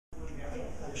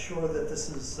I'm sure that this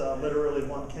is literally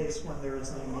one case when there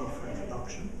is no need for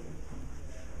introduction.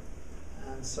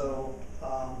 And so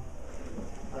I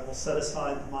will set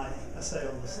aside my essay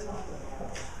on this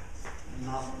topic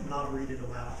and not read it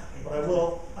aloud. But I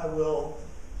will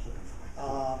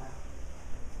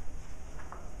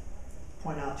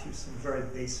point out to you some very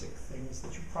basic things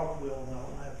that you probably all know,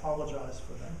 and I apologize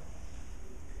for them.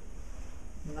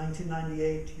 In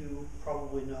 1998, you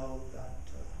probably know that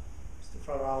Mr.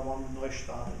 Farah won the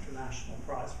Neustadt International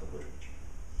Prize for Literature.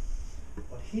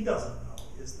 What he doesn't know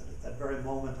is that at that very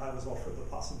moment I was offered the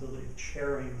possibility of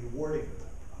chairing the awarding of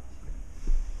that prize,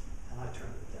 and I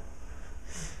turned it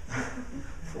down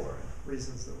for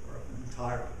reasons that were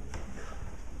entirely different.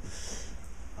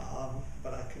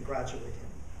 But I congratulate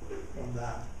him on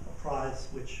that, a prize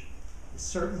which is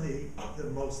certainly the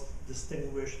most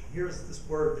distinguished. Here's this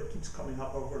word that keeps coming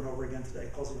up over and over again today,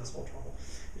 causing us all trouble.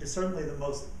 It is certainly the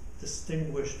most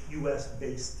distinguished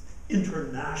US-based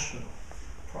international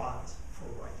prize for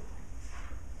writing,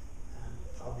 and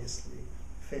obviously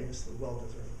famously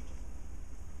well-deserved.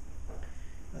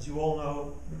 As you all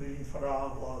know, Nuruddin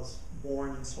Farah was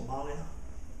born in Somalia.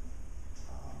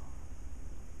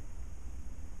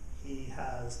 He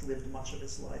has lived much of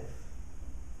his life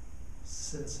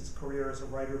since his career as a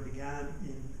writer began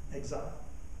in exile.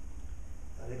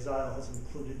 That exile has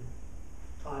included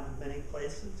time in many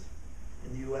places,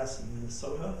 in the US and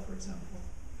Minnesota, for example,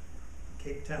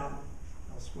 Cape Town,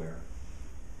 elsewhere.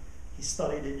 He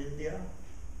studied in India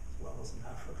as well as in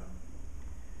Africa.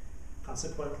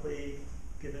 Consequently,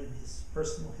 given his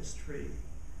personal history,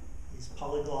 he's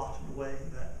polyglot in a way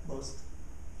that most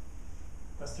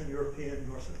Western European,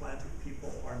 North Atlantic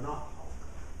people are not polyglot.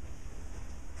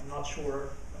 I'm not sure,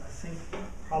 but I think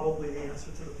probably the answer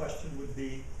to the question would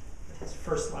be that his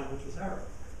first language was Arabic.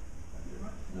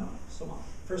 Right? No? Somali.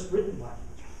 First written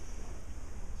language.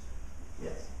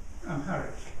 Yes.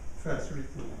 Amharic. First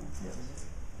written language. Yes.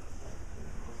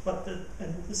 But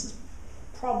and this is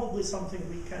probably something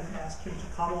we can ask him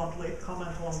to comment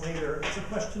on later. It's a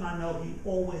question I know he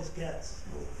always gets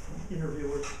from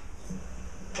interviewers.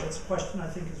 But it's a question I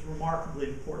think is remarkably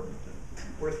important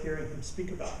and worth hearing him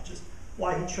speak about, just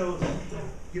why he chose,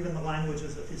 given the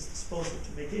languages at his disposal,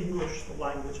 to make English the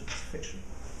language of his fiction.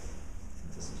 I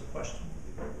think this is a question that would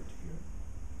be very good to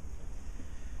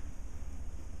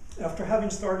hear. After having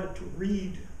started to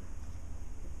read,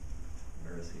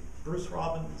 where is he? Bruce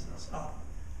Robbins'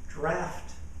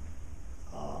 draft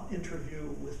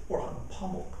interview with Orhan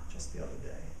Pamuk just the other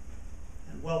day,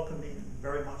 and welcoming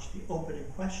very much the opening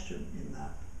question in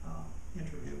that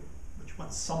interview, which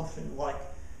went something like,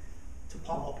 to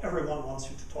Pamuk, everyone wants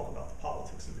you to talk about the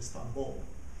politics of Istanbul.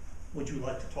 Would you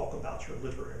like to talk about your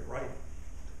literary writing?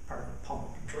 Apparently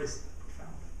Pamuk embraced it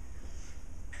profoundly.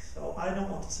 So I don't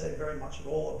want to say very much at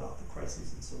all about the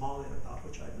crises in Somalia, about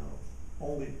which I know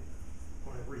only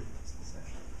when I read this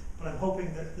section. But I'm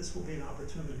hoping that this will be an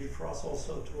opportunity for us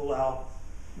also to allow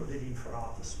Nuruddin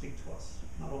Farah to speak to us,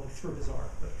 not only through his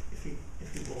art, but if he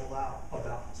will allow,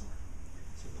 about his art.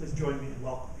 So please join me in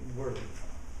welcoming Nuruddin Farah.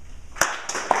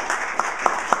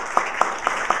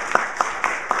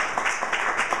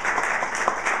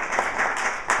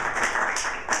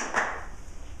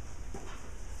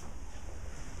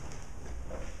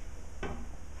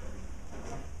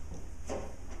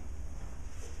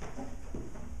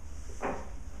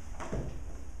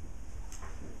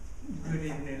 Good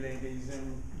evening, ladies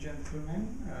and gentlemen.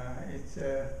 It's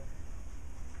a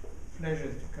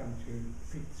pleasure to come to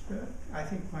Pittsburgh. I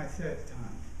think my third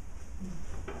time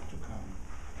to come.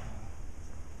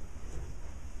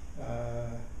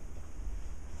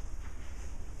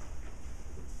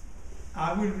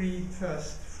 I will read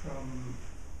first from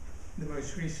the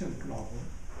most recent novel,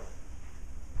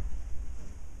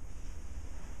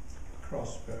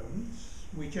 Crossbones,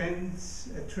 which ends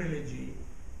a trilogy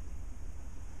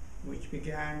which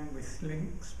began with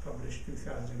Links, published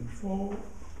 2004,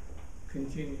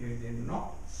 continued in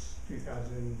Knots,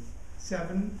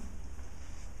 2007,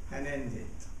 and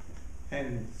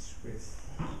ends with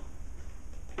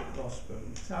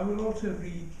Crossbones. I will also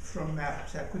read from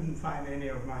Maps. I couldn't find any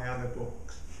of my other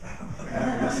books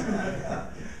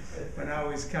when I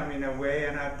was coming away,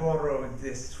 and I borrowed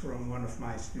this from one of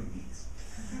my students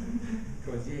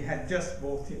because he had just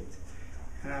bought it.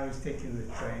 And I was taking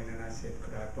the train and I said,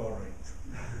 could I borrow it?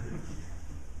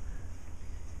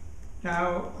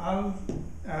 Now,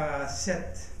 I'll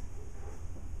set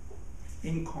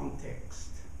in context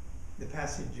the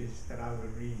passages that I will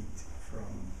read from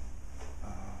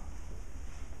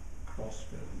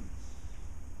Crossbones.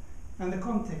 And the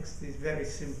context is very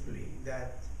simply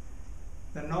that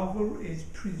the novel is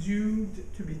presumed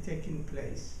to be taking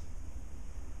place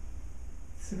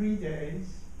 3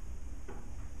 days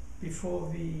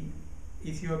before the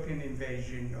Ethiopian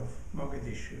invasion of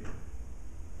Mogadishu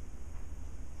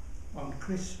on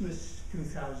Christmas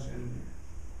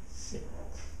 2006.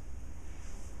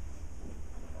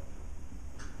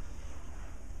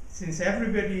 Since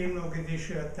everybody in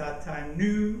Mogadishu at that time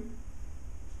knew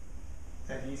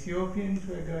that Ethiopians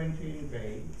were going to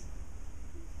invade,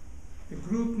 the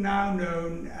group now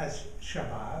known as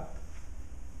Shabaab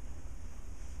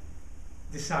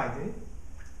decided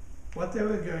what they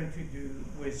were going to do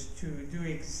was to do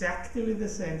exactly the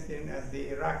same thing as the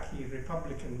Iraqi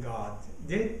Republican Guard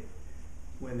did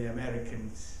when the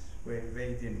Americans were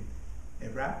invading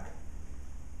Iraq.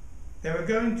 They were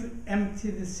going to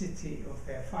empty the city of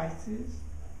their fighters,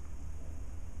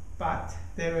 but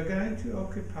they were going to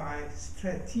occupy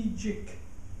strategic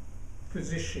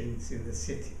positions in the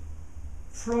city,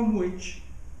 from which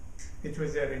it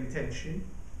was their intention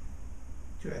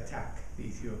to attack the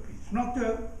Ethiopians. Not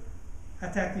to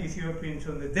attack the Ethiopians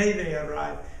on the day they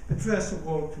arrived, but first of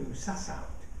all to suss out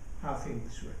how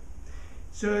things were.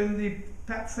 So in the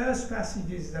first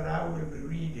passages that I will be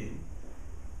reading,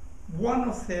 one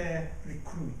of their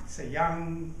recruits, a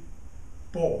young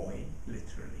boy,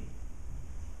 literally,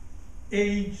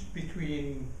 aged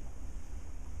between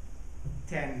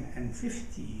 10 and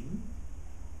 15,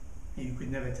 and you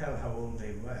could never tell how old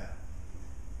they were,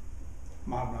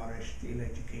 malnourished,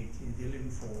 ill-educated,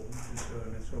 ill-informed, and so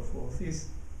on and so forth, is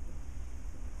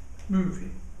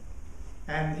moving.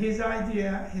 And his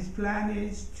idea, his plan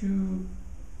is to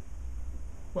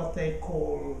what they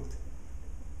called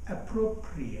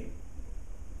appropriate,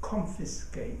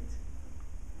 confiscate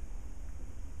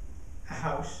a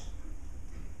house,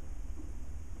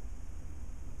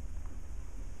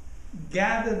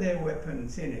 gather their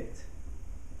weapons in it,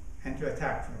 and to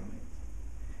attack from it.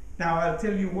 Now I'll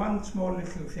tell you one small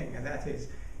little thing, and that is,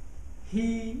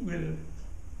 he will,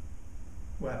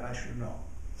 well, I should know.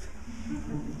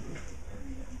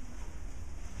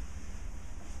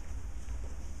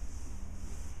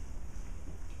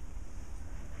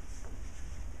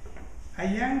 A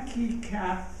Yankee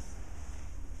cap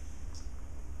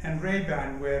and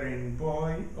Ray-Ban wearing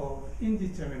boy of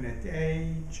indeterminate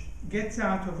age gets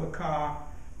out of a car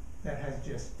that has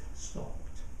just stopped.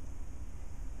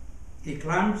 He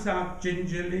climbs out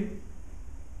gingerly,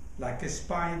 like a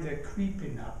spider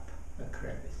creeping up a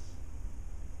crevice.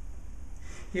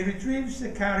 He retrieves the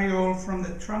carryall from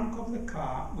the trunk of the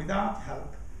car without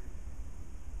help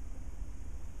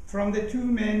from the two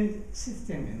men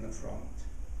sitting in the front.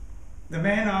 The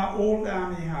men are old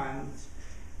army hands,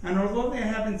 and although they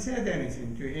haven't said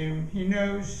anything to him, he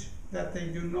knows that they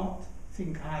do not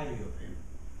think highly of him.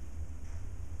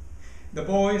 The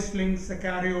boy slings the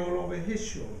carryall over his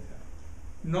shoulder,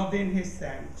 nodding his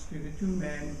thanks to the two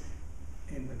men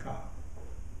in the car.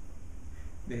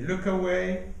 They look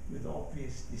away with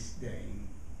obvious disdain.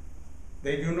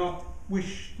 They do not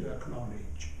wish to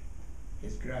acknowledge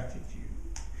his gratitude.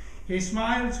 He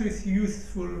smiles with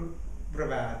youthful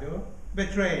bravado,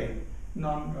 betraying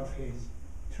none of his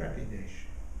trepidation.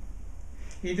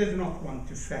 He does not want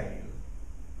to fail.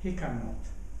 He cannot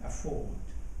afford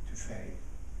to fail.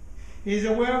 He is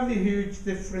aware of the huge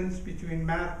difference between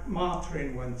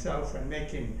martyring oneself and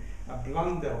making a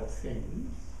blunder of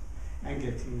things and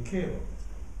getting killed.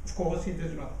 Of course, he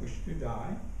does not wish to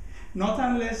die, not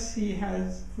unless he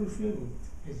has fulfilled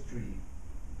his dream.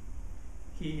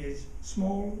 He is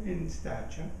small in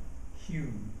stature,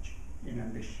 huge in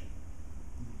ambition.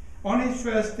 On his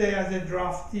first day as a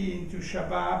draftee into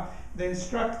Shabaab, the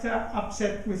instructor,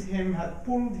 upset with him, had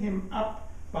pulled him up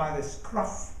by the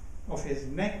scruff of his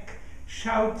neck,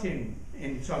 shouting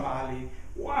in Somali,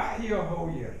 "Wahyo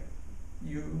hoyer,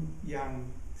 you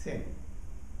young thing."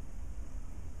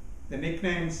 The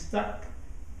nickname stuck,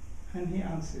 and he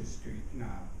answers to it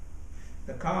now.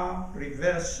 The car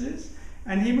reverses,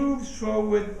 and he moves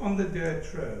forward on the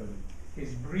dirt road,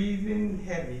 his breathing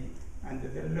heavy under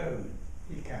the load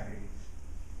he carries.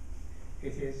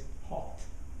 It is hot.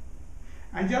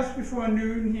 And just before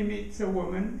noon, he meets a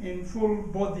woman in full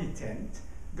body tent,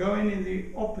 going in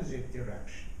the opposite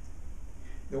direction.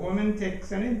 The woman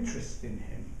takes an interest in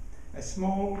him, a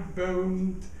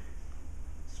small-boned,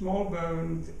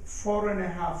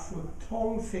 4.5-foot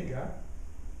tall figure,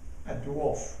 a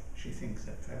dwarf, she thinks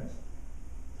at first,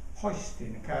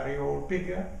 hoisting a carryall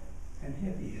bigger and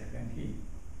heavier than he.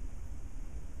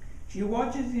 She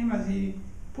watches him as he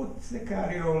puts the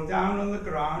carryall down on the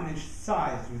ground and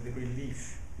sighs with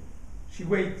relief. She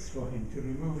waits for him to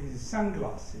remove his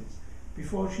sunglasses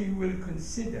before she will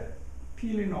consider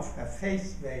peeling off her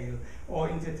face veil or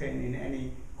entertaining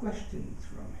any questions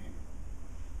from him.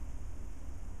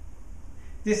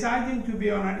 Deciding to be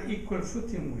on an equal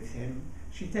footing with him,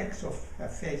 she takes off her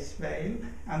face veil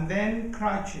and then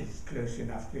crouches close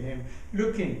enough to him,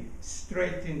 looking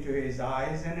straight into his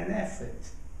eyes in an effort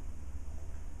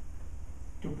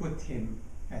to put him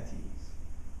at ease.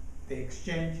 They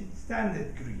exchange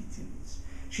standard greetings.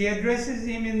 She addresses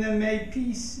him in the "May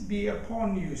peace be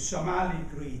upon you" Somali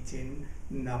greeting,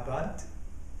 Nabad,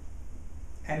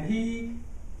 and he,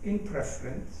 in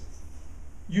preference,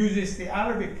 uses the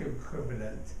Arabic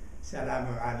equivalent,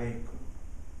 Salamu alaikum.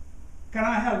 "Can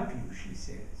I help you?" she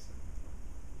says.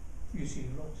 "You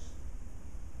seem lost."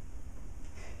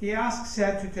 He asks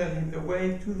her to tell him the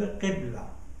way to the Qibla.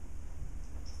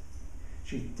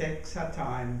 She takes her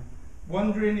time,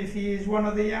 wondering if he is one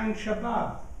of the young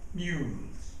Shabab mules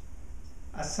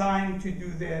assigned to do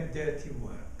their dirty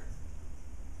work.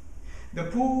 The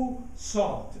poor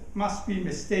sod must be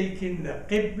mistaken the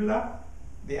Qibla,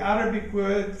 the Arabic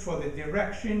word for the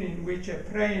direction in which a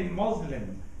praying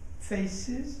Muslim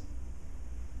faces,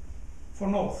 for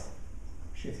north,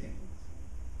 she thinks.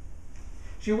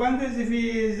 She wonders if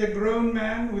he is a grown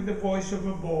man with the voice of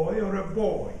a boy or a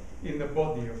boy in the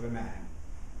body of a man.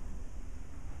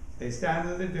 They stand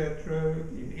on the dirt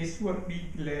road in Eastward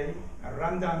Beatley, a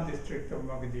rundown district of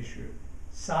Mogadishu,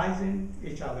 sizing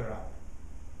each other up.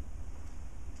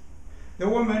 The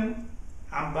woman,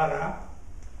 Ambara,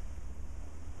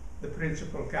 the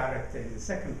principal character in the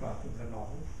second part of the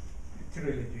novel, the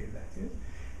trilogy that is,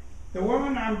 the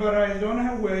woman Ambara is on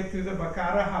her way to the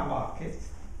Bakaraha market.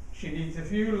 She needs a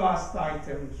few last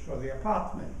items for the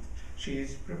apartment she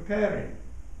is preparing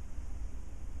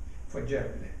for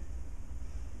Jeble.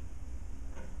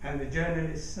 And the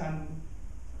journalist's son,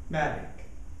 Malik,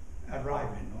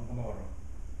 arriving on the morrow.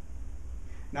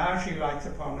 Now she lights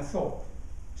upon a thought,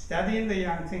 studying the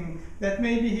young thing, that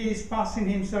maybe he is passing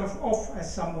himself off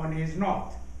as someone he is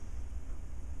not.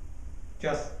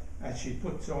 Just as she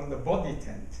puts on the body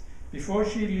tent before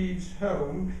she leaves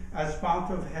home as part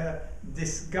of her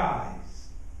disguise,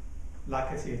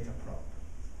 like a theatre prop.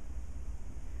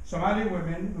 Somali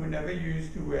women who never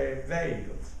used to wear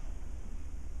veils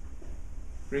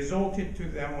resorted to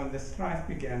them when the strife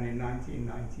began in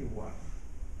 1991.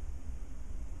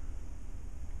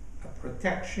 A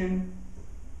protection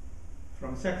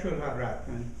from sexual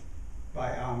harassment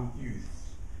by armed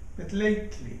youths. But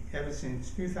lately, ever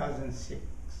since 2006,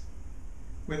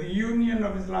 with the Union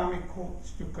of Islamic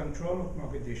Courts to control of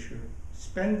Mogadishu,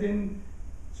 expanding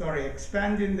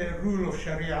their rule of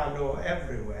Sharia law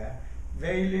everywhere,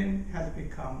 veiling has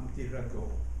become de rigueur.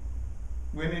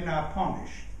 Women are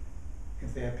punished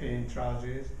if they appear in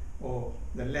trousers or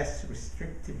the less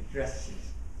restrictive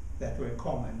dresses that were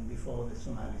common before the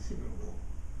Somali Civil War.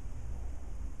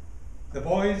 The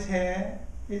boy's hair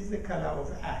is the color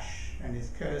of ash and is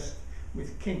cursed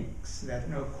with kinks that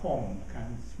no comb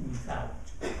can smooth out.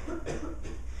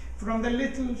 From the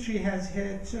little she has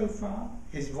heard so far,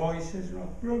 his voice has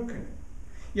not broken,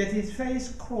 yet his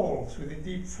face crawls with the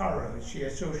deep furrows she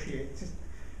associates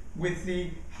with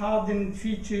the hardened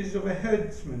features of a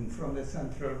herdsman from the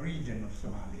central region of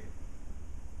Somalia,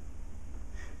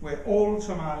 where all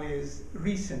Somalia's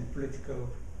recent political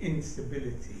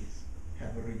instabilities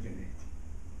have originated.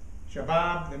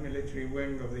 Shabaab, the military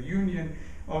wing of the Union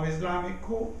of Islamic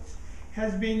Courts,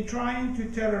 has been trying to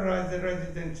terrorize the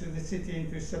residents of the city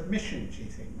into submission, she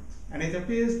thinks, and it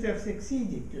appears to have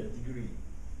succeeded to a degree.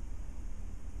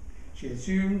 She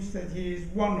assumes that he is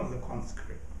one of the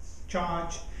conscripts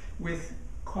charged with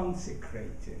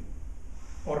consecrating,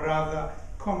 or rather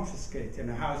confiscating,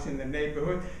 a house in the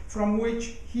neighborhood from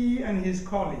which he and his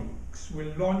colleagues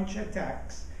will launch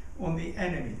attacks on the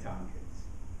enemy targets.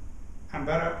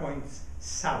 Ambara points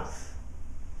south,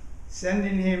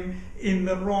 sending him in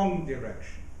the wrong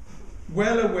direction,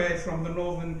 well away from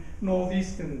the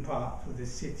northeastern part of the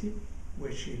city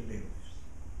where she lives.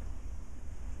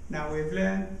 Now we've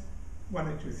learned one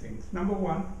or two things. Number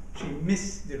one, she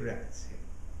misdirects him.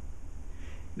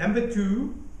 Number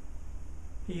two,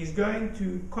 he is going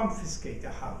to confiscate a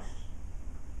house.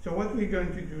 So what we're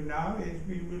going to do now is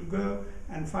we will go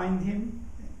and find him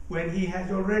when he has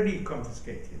already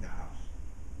confiscated the house.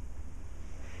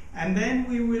 And then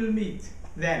we will meet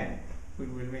in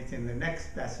the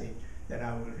next passage that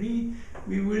I will read,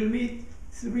 we will meet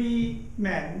three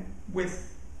men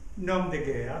with nom de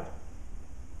guerre,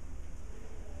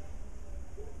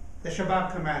 the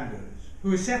Shabaab commandos,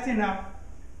 who are setting up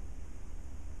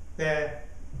their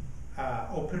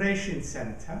operation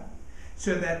center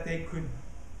so that they could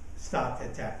start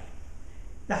attacking.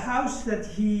 The house that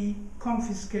he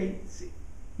confiscates,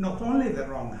 not only the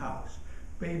wrong house,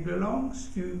 but it belongs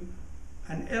to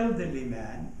an elderly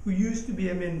man who used to be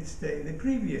a minister in the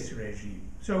previous regime.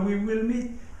 So we will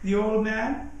meet the old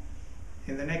man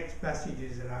in the next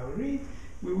passages that I will read.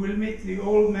 We will meet the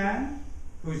old man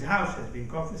whose house has been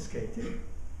confiscated,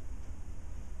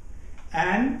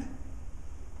 and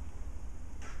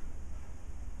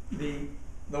the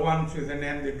ones with the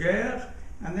name de guerre,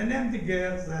 and the name de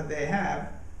guerre that they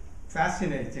have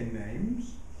fascinating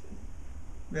names,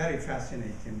 very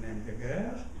fascinating name de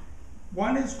guerre.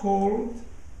 One is called,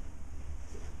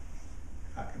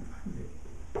 if I can find it.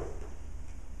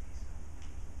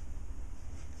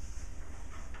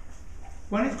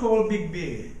 One is called Big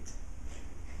Beard.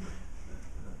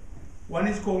 One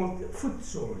is called Foot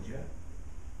Soldier.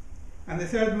 And the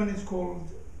third one is called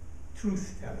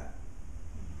Truth Teller.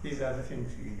 These are the things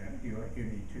you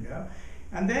need to know.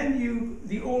 And then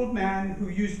the old man who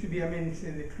used to be a minister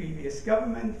in the previous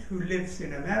government, who lives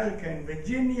in America, in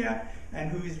Virginia,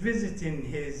 and who is visiting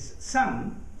his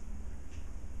son,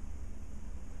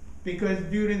 because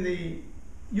during the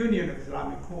Union of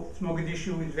Islamic Courts,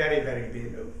 Mogadishu is very, very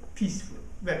peaceful,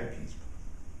 very peaceful.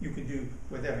 You could do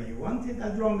whatever you wanted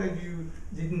as long as you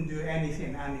didn't do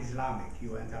anything un-Islamic.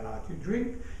 You weren't allowed to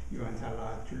drink, you weren't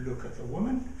allowed to look at a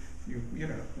woman, you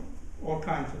know, all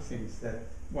kinds of things that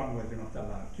one was not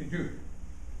allowed to do.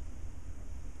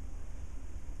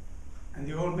 And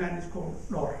the old man is called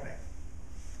Lorre.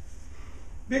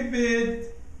 Big Beard,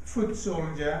 Foot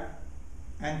Soldier,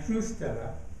 and Truth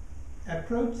Teller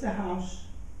approached the house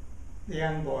the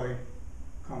young boy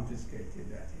confiscated,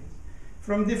 that is,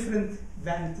 from different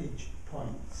vantage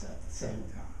points at the same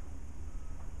time.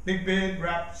 Big Beard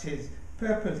wraps his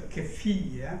purple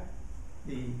keffiyeh,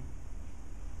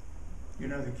 you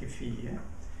know the keffiyeh,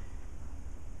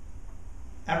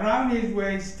 around his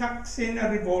waist, tucks in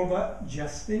a revolver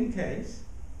just in case,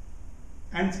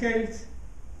 and scales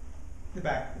the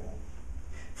back wall.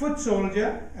 Foot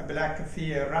Soldier, a black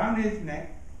keffiyeh around his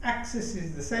neck,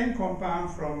 accesses the same compound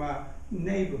from a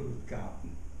neighborhood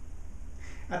garden.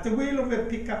 At the wheel of a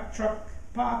pickup truck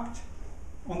parked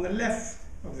on the left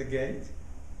of the gate,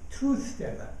 Truth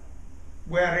Teller,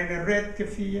 wearing a red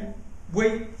keffiyeh,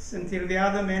 waits until the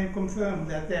other men confirm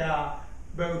that they are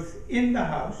both in the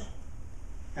house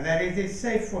and that it is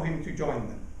safe for him to join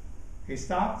them. He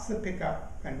starts the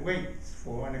pickup and waits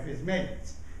for one of his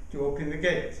mates to open the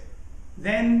gate.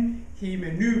 Then he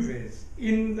maneuvers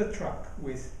in the truck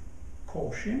with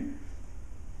caution,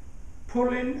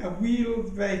 pulling a wheeled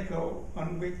vehicle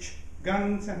on which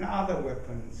guns and other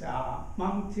weapons are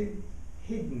mounted,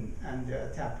 hidden under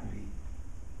a tapestry.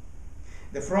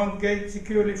 The front gate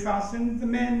securely fastened, the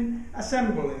men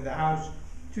assemble in the house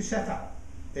to set up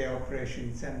their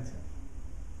operation center.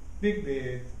 Big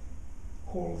Beard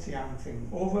calls young thing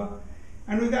over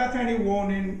and without any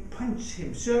warning punches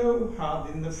him so hard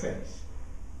in the face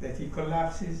that he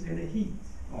collapses in a heap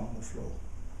on the floor.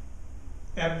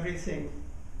 Everything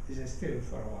is still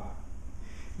for a while.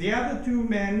 The other two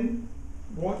men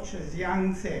watch as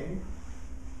young thing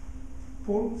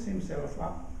pulls himself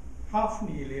up, half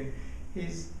kneeling,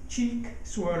 his cheek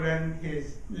swollen,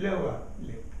 his lower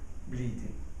lip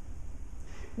bleeding.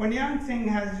 When young thing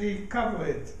has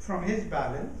recovered from his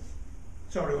balance,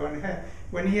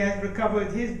 when he has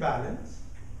recovered his balance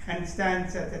and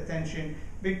stands at attention,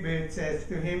 Big Beard says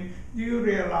to him, "Do you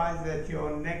realize that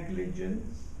your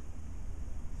negligence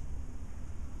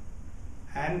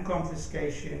and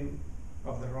confiscation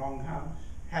of the wrong house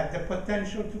had the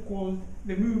potential to cause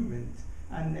the movement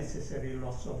unnecessary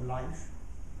loss of life?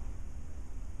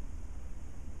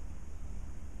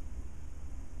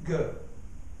 Go,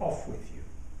 off with you."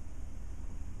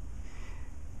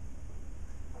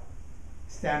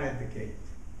 Stand at the gate.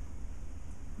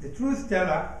 The Truth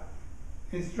Teller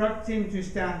instructs him to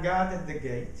stand guard at the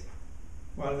gate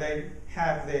while they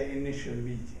have their initial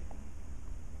meeting.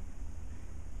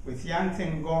 With young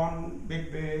thing gone,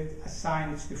 Big Beard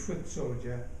assigns the Foot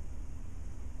Soldier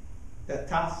the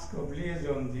task of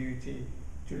liaison duty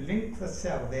to link the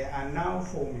cell they are now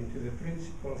forming to the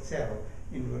principal cell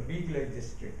in Warrigle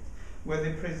district, where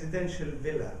the presidential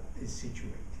villa is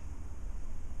situated.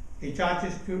 He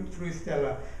charges Truth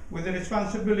Teller with the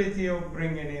responsibility of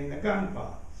bringing in the gun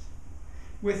parts.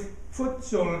 With Foot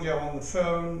Soldier on the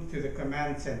phone to the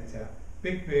command center,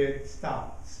 Big Beard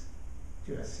starts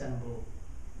to assemble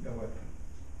the weapons.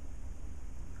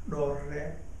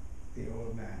 Lorre, the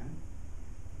old man,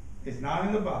 is now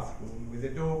in the bathroom with the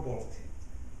door bolted,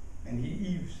 and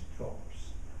he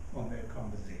eavesdrops on their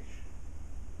conversation.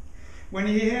 When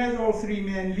he hears all three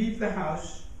men leave the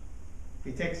house,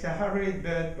 he takes a hurried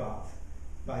bird bath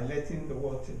by letting the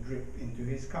water drip into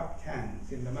his cupped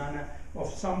hands in the manner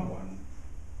of someone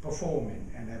performing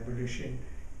an ablution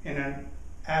in an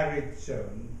arid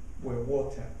zone where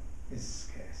water is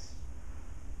scarce.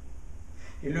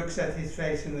 He looks at his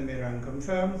face in the mirror and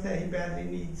confirms that he badly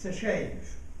needs a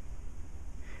shave.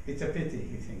 It's a pity,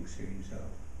 he thinks to himself,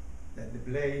 that the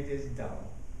blade is dull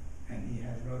and he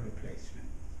has no replacement.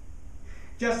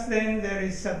 Just then there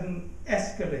is sudden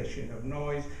escalation of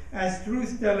noise as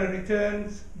Truth Teller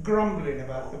returns, grumbling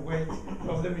about the weight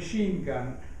of the machine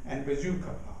gun and bazooka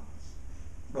parts.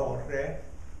 Dorre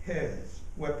hears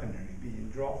weaponry being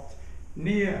dropped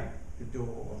near the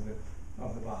door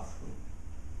of the bathroom.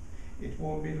 It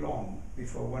won't be long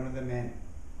before one of the men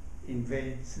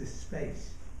invades the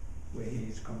space where he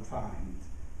is confined,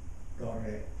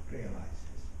 Dorre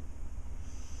realizes.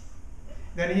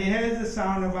 Then he hears the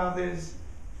sound of others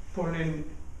pulling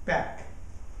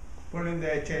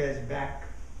their chairs back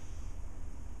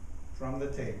from the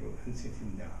table and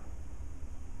sitting down.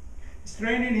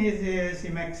 Straining his ears, he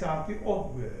makes out the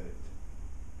odd word.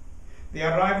 The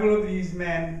arrival of these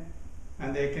men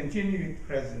and their continued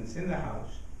presence in the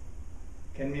house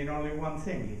can mean only one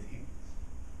thing, he thinks: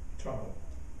 trouble.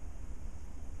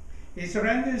 He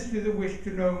surrenders to the wish to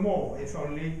know more, if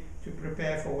only to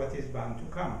prepare for what is bound to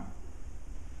come.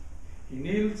 He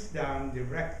kneels down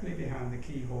directly behind the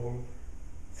keyhole,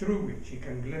 through which he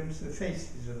can glimpse the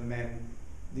faces of the men,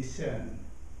 discern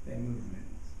their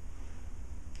movements.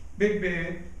 Big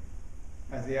Beard,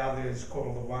 as the others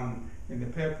call the one in the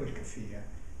purple keffiyeh,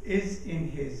 is in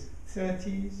his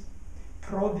 30s,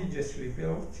 prodigiously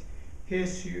built,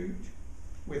 hirsute,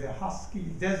 with a husky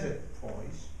desert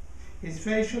voice, his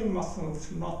facial muscles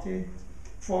knotted,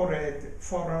 forehead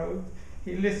furrowed.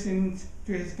 He listened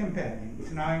to his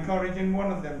companions, now encouraging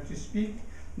one of them to speak,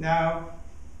 now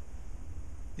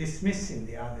dismissing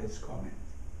the other's comment.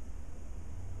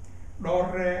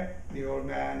 Dorre, the old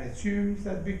man, assumes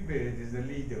that Big Beard is the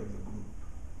leader of the group.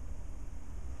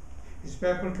 His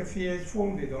purple keffiyeh is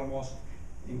folded almost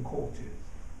in quarters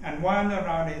and wound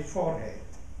around his forehead.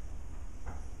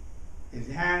 His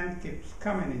hand keeps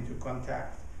coming into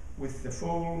contact with the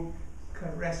fold,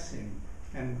 caressing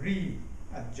and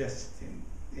readjusting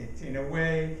it in a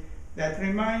way that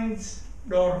reminds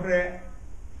Dorre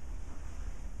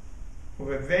of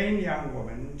a vain young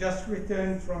woman just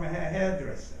returned from her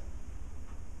hairdresser.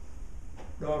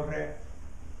 Dorre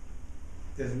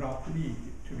does not need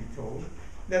to be told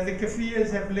that the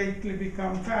keffiyehs have lately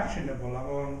become fashionable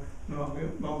among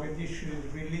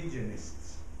Mogadishu's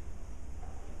religionists.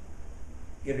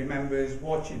 He remembers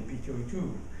watching Peter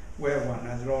O'Toole wear one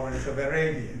as Lawrence of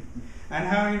Arabia, and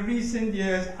how in recent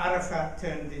years Arafat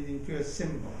turned it into a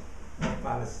symbol of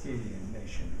Palestinian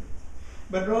nationhood.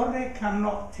 But Dorre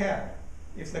cannot tell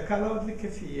if the color of the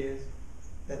keffiyehs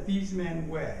that these men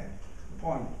wear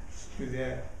points to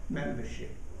their membership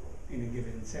in a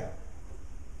given cell.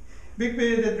 Big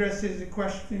Beard addresses a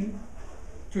question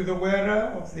to the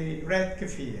wearer of the red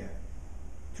keffiyeh,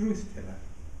 Truth Teller,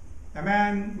 a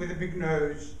man with a big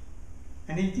nose,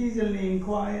 and he teasingly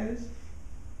inquires,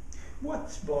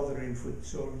 "What's bothering foot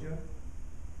soldier?"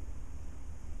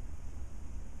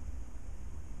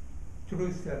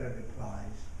 Truth Teller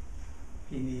replies,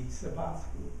 "He needs the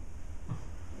bathroom."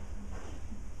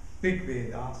 Big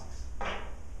Beard asks,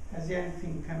 "Has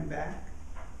anything come back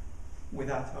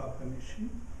without our permission?"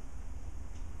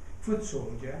 Foot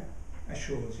soldier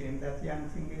assures him that young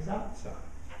thing is outside.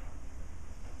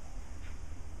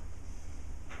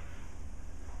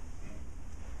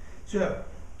 So,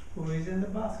 who is in the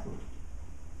bathroom?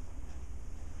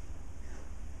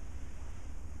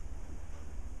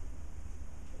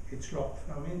 It's locked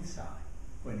from inside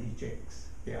when he checks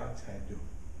the outside door.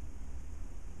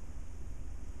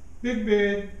 Big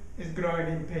Beard is growing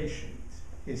impatient.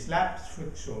 He slaps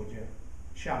Foot Soldier,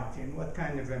 shouting, "What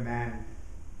kind of a man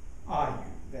are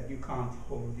you that you can't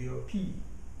hold your pee?"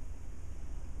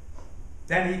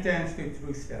 Then he turns to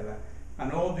Truth Teller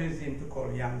and orders him to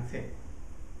call young thing,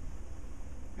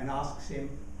 and asks him,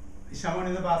 "Is someone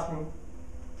in the bathroom?"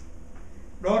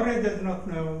 Dorre does not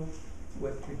know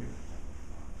what to do.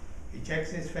 He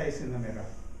checks his face in the mirror,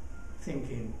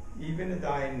 thinking even a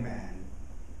dying man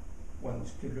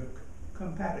wants to look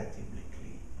comparatively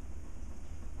clean.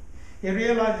 He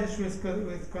realizes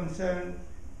with concern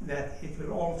that it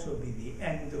will also be the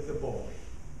end of the boy.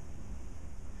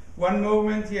 One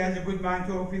moment he has a good mind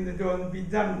to open the door and be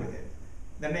done with it.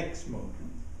 The next moment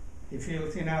he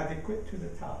feels inadequate to the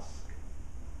task.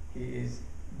 He is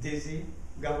dizzy,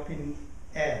 gulping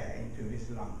air into his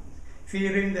lungs,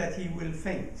 fearing that he will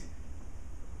faint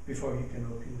before he can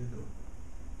open the door.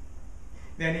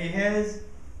 Then he hears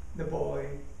the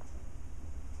boy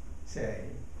say,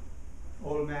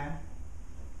 "Old man,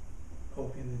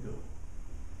 open the door."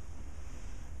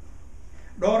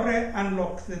 Dorre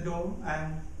unlocks the door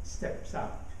and steps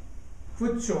out.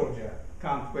 Foot soldier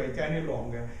can't wait any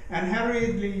longer and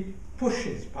hurriedly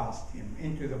pushes past him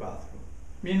into the bathroom.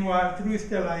 Meanwhile,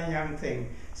 Truthsteller and Young Thing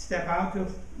step out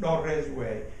of Dorre's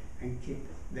way and keep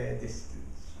their distance.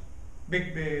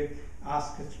 Big Beard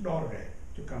asks Dorre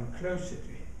to come closer to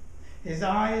him, his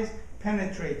eyes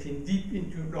penetrating deep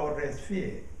into Dorre's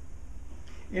fear.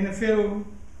 In a film,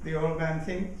 the old man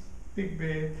thinks Big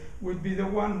Beard would be the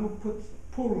one who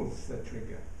pulls the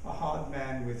trigger, a hard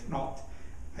man with not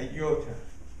a iota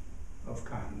of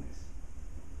kindness.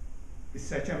 With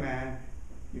such a man,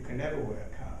 you can never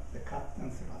work out the cut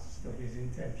and thrust of his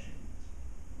intentions.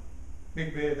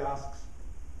 Big Beard asks,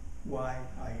 "Why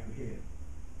are you here?"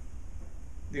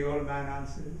 The old man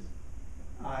answers,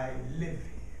 "I live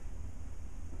here."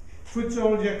 Foot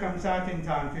soldier comes out in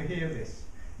time to hear this.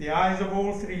 The eyes of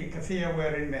all three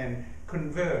Kaffir-wearing men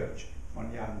converge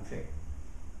on Young Thing.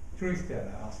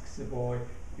 Truthsteller asks the boy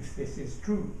if this is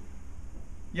true.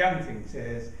 Young Thing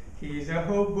says he is a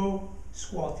hobo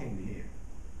squatting here.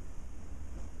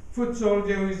 Foot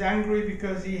soldier, who is angry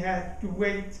because he had to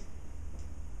wait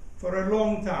for a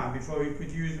long time before he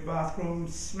could use the bathroom,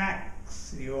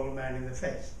 smacks the old man in the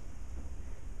face.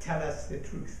 "Tell us the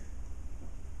truth."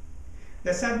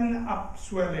 The sudden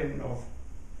upswelling of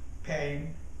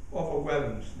pain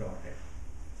overwhelms Dorre.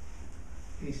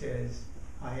 He says,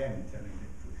 "I am telling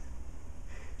the truth."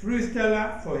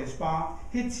 Truthsteller, for his part,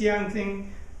 hits Young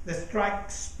Thing, the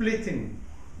strike splitting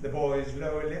the boy's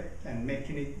lower lip and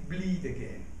making it bleed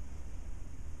again.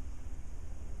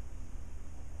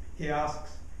 He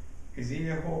asks, is he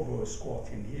a hobo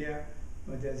squatting here,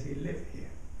 or does he live here?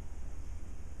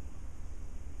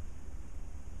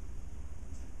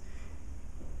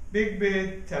 Big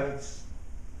Beard tells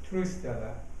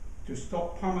Truthsteller to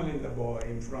stop pummeling the boy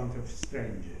in front of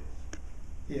strangers.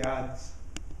 He adds,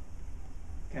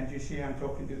 "Can't you see I'm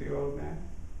talking to the old man?"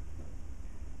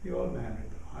 The old man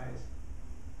replies,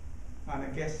 "I'm a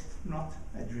guest, not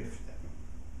a drifter."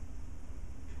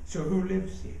 "So who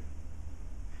lives here?"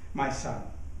 "My son."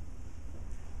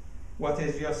 "What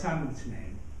is your son's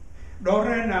name?"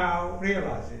 Dorre now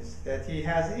realizes that he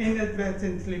has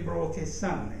inadvertently brought his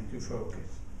son into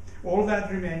focus. All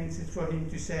that remains is for him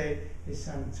to say his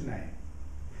son's name.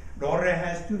 Dorre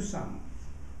has two sons,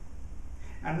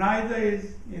 and neither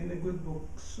is in the good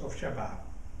books of Shabaab.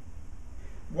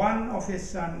 One of his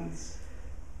sons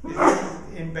is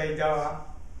in Baydar,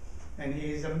 and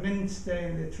he is a minister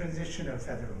in the transitional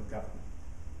federal government,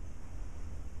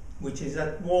 which is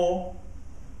at war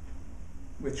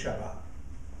with Shabaab.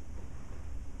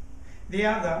 The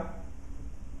other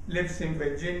lives in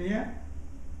Virginia,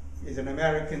 is an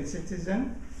American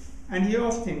citizen, and he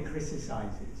often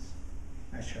criticizes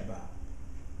Al-Shabaab.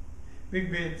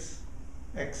 Big Beard's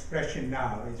expression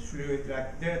now is fluid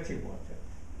like dirty water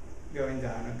going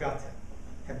down a gutter,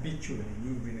 habitually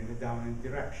moving in a downward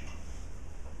direction.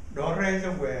 Dorre is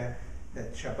aware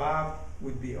that Shabaab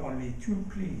would be only too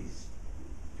pleased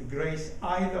to grace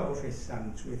either of his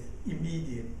sons with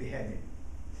immediate beheading,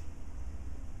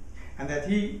 and that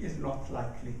he is not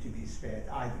likely to be spared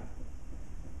either.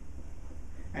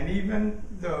 And even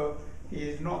though he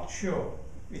is not sure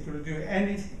it will do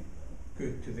anything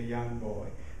good to the young boy,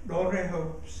 Dorre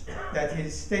hopes that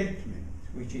his statement,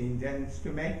 which he intends to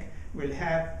make, will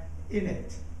have in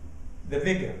it the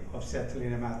vigor of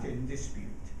settling a matter in dispute.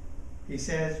 He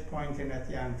says, pointing at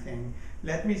Young Thing,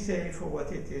 "Let me say for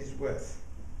what it is worth,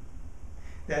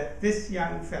 that this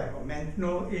young fellow meant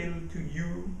no ill to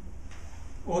you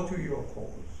or to your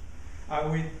cause. I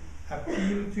would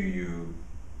appeal to you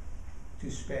to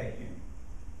spare him.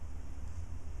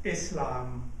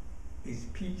 Islam is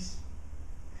peace,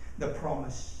 the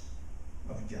promise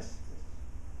of justice,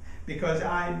 because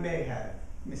I may have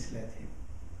misled him.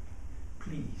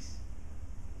 Please."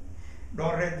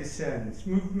 Dorre discerns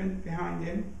movement behind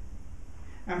him,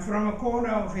 and from a corner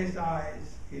of his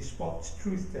eyes he spots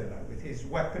Truthsteller with his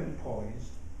weapon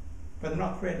poised, but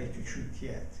not ready to shoot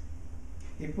yet.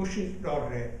 He pushes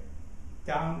Dorre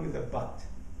down with the butt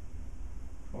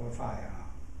of a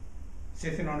firearm.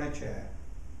 Sitting on a chair,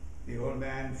 the old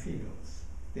man feels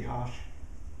the harsh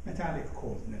metallic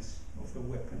coldness of the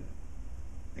weapon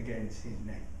against his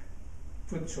neck.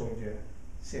 Foot soldier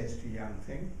says to Young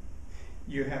Thing,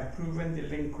 "You have proven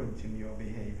delinquent in your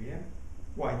behavior.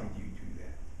 Why did you do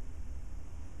that?"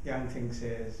 Young Thing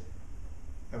says,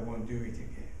 "I won't do it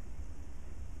again."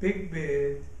 Big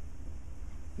Beard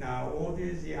now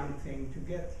orders Young Thing to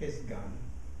get his gun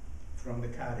from the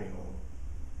carry-all.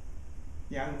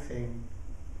 Young Thing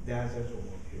does as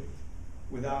ordered,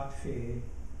 without fear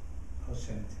or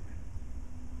sentiment.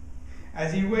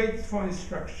 As he waits for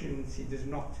instructions, he does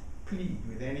not plead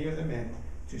with any of the men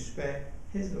to spare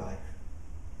his life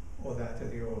or that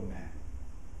of the old man.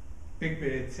 Big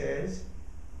Beard says,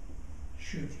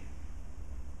 shoot him.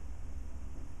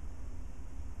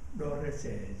 Dora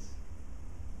says,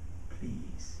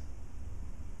 please.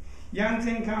 Young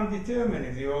Thing can't determine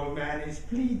if the old man is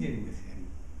pleading with him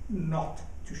not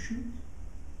to shoot,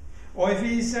 or if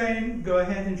he is saying, go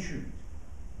ahead and shoot.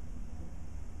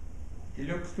 He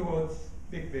looks towards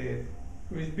Big Beard,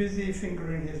 who is busy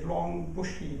fingering his long,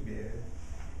 bushy beard,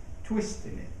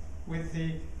 twisting it with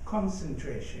the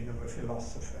concentration of a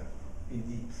philosopher in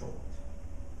deep thought.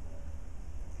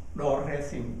 Dora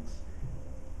thinks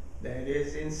that it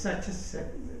is in such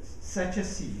a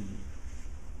scene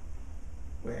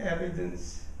where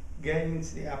evidence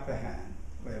gains the upper hand,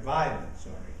 where violence,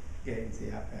 gains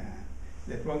the upper hand,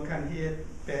 that one can here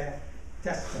bear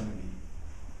testimony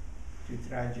to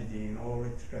tragedy in all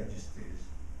its registers.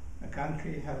 A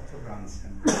country held to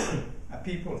ransom, a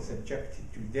people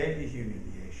subjected to daily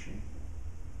humiliation,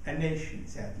 a nation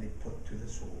sadly put to the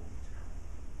sword.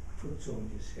 Foot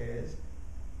soldier says,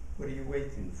 what are you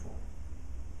waiting for?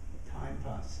 Time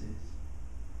passes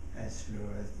as slow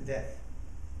as death.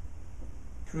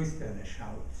 Truth teller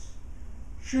shouts,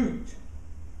 shoot!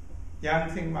 Young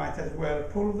Thing might as well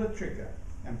pull the trigger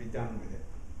and be done with it,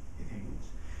 he thinks,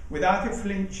 without a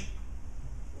flinch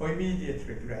or immediate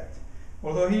regret,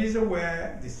 although he is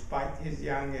aware, despite his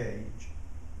young age,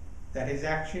 that his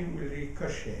action will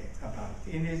ricochet about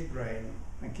in his brain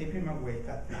and keep him awake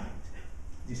at night,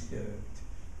 disturbed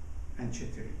and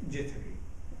jittery.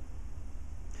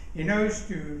 He knows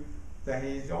too that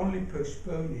he is only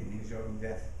postponing his own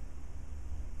death.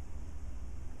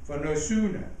 For no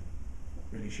sooner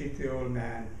will he shoot the old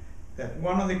man that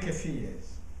one of the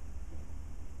Kafirs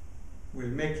will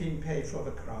make him pay for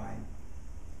the crime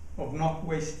of not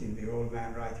wasting the old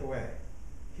man right away.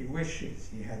 He wishes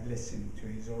he had listened to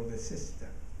his older sister,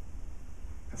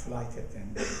 a flight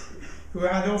attendant, who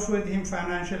had offered him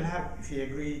financial help if he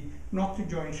agreed not to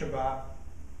join Shabaab,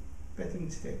 but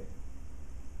instead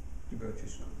to go to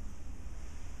school.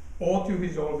 Or to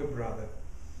his older brother,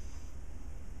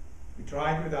 who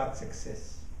tried without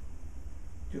success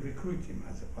to recruit him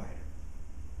as a pirate.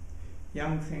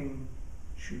 Young Thing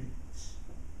shoots,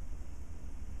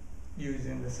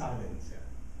 using the silencer.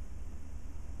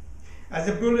 As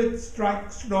a bullet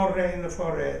strikes Dora in the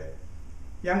forehead,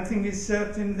 Young Thing is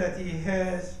certain that he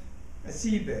hears a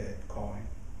seabird calling.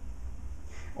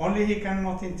 Only he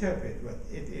cannot interpret what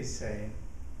it is saying,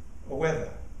 or whether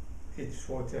it's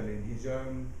foretelling his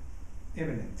own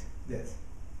imminent death.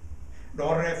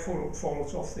 Dora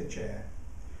falls off the chair,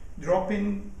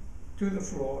 dropping to the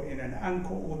floor in an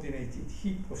uncoordinated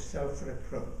heap of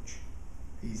self-reproach.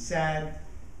 He's sad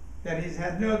that he's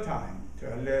had no time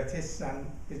to alert his son,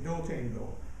 his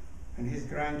daughter-in-law, and his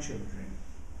grandchildren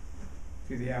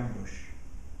to the ambush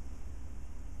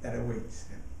that awaits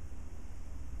them.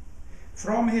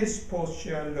 From his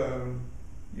posture alone,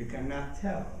 you cannot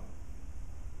tell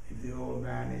if the old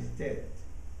man is dead.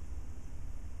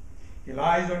 He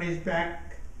lies on his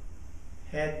back,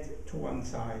 head to one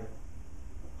side,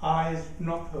 eyes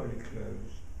not wholly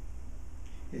closed,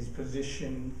 his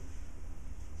position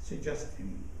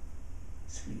suggesting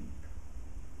sleep.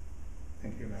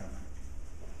 Thank you very much.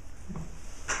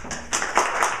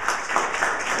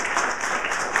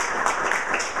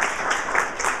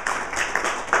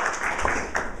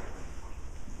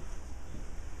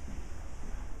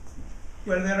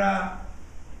 Well, there are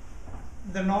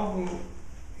the novel,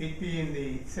 it being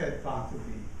the third part of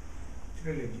the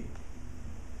trilogy,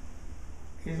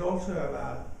 is also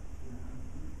about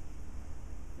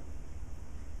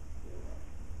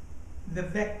the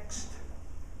vexed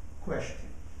question.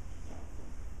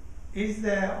 Is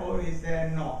there or is there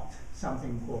not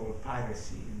something called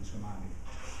piracy in Somalia?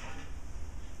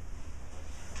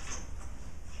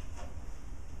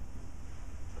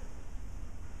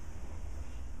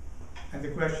 And the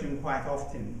question quite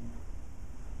often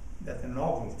that the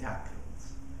novel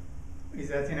tackles is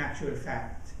that in actual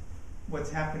fact,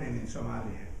 what's happening in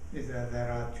Somalia is that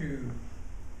there are two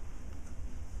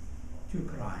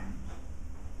crimes.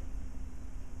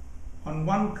 On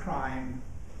one crime,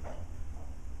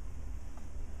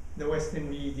 the Western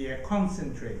media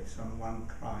concentrates on one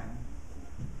crime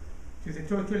to the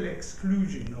total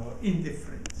exclusion or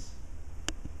indifference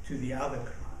to the other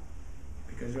crime.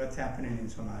 Because what's happening in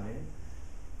Somalia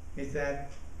is that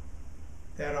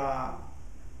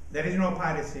there is no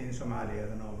piracy in Somalia,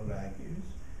 the novel argues.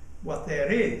 What there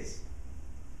is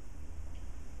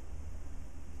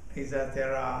that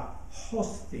there are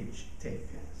hostage takers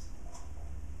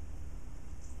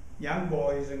young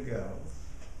boys and girls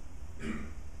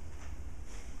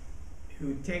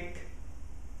who take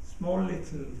small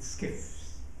little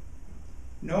skiffs,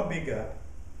 no bigger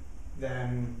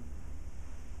than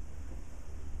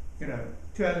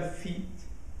 12 feet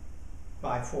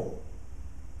by 4,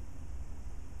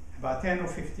 about 10 or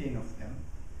 15 of them,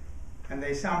 and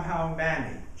they somehow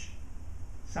manage,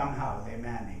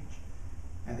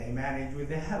 and they manage with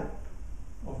the help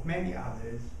of many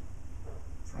others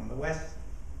from the West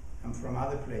and from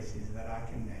other places that I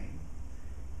can name.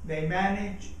 They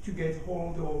manage to get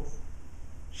hold of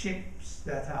ships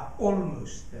that are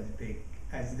almost as big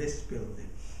as this building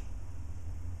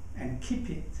and keep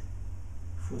it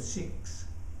for 6,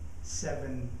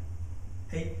 7,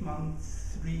 8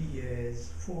 months, 3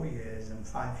 years, 4 years, and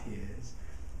 5 years,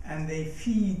 and they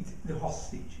feed the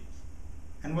hostages.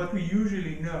 And what we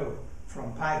usually know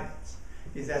from pirates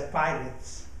is that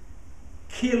pirates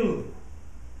kill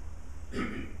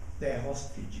their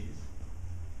hostages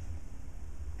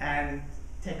and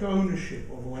take ownership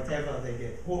of whatever they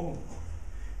get hold of,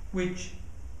 which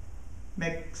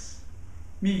makes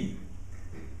me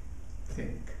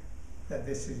think that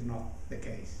this is not the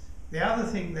case. The other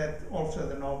thing that also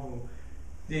the novel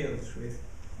deals with,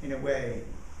 in a way,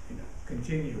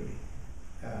 continually,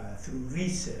 through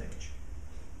research,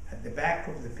 at the back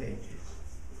of the pages,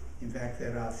 in fact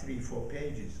there are 3-4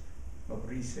 pages of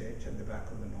research at the back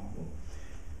of the novel,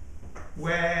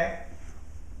 where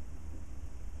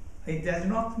it does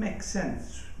not make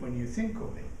sense when you think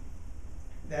of it,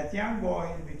 that young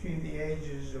boys between the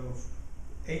ages of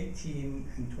 18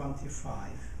 and 25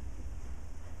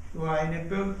 who are in a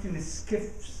boat in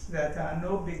skiffs that are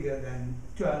no bigger than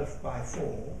 12 by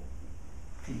 4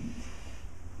 feet,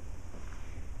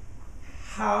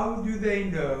 how do they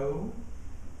know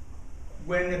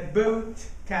when a boat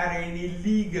carrying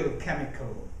illegal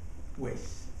chemical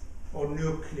waste or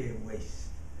nuclear waste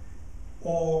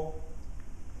or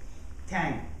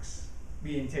tanks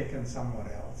being taken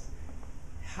somewhere else,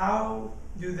 how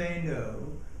do they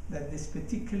know that this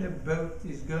particular boat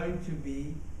is going to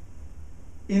be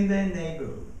in their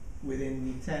neighborhood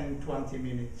within 10-20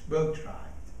 minutes boat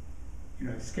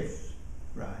ride, skiff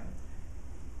ride?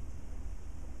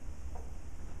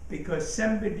 Because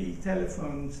somebody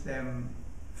telephones them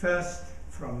first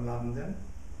from London,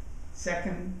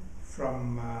 second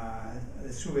from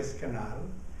the Suez Canal,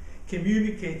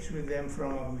 communicates with them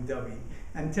from Abu Dhabi,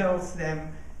 and tells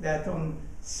them that on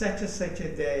such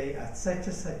a day, at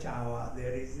such hour,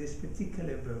 there is this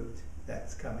particular boat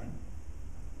that's coming.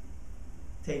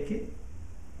 Take it,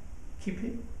 keep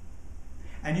it,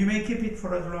 and you may keep it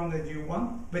for as long as you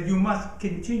want, but you must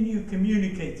continue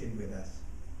communicating with us.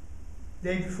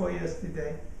 Day before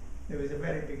yesterday, there was a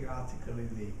very big article in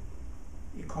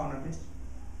the Economist,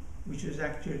 which was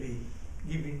actually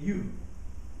giving you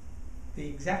the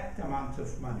exact amount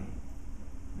of money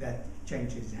that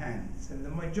changes hands. And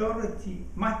the majority,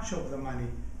 much of the money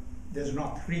does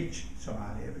not reach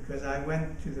Somalia, because I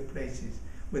went to the places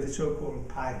where the so-called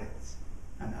pirates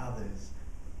and others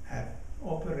have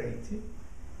operated.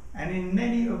 And in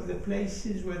many of the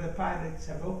places where the pirates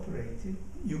have operated,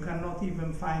 you cannot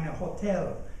even find a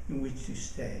hotel in which to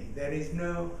stay. There is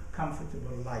no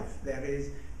comfortable life. There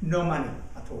is no money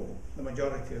at all. The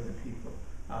majority of the people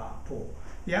are poor.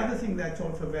 The other thing that's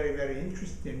also very, very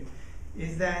interesting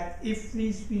is that if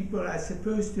these people are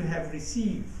supposed to have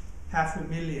received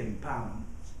 £500,000,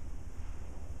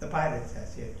 the pirates are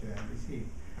said to have received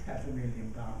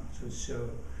 £500,000 or so,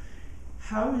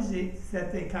 how is it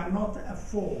that they cannot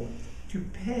afford to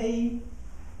pay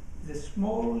the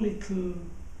small little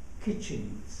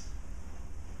kitchens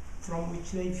from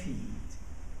which they feed,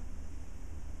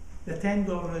 the $10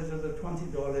 or the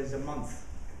 $20 a month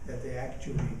that they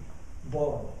actually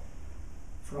borrow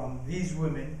from these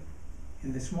women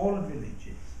in the smaller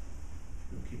villages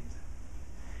who keep them?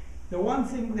 The one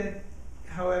thing that,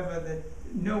 however, that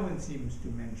no one seems to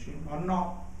mention, or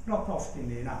not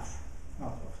often enough,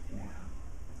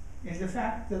 is the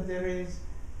fact that there is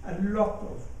a lot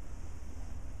of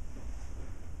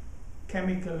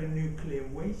chemical and nuclear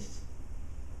waste,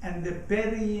 and the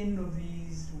burying of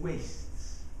these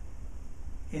wastes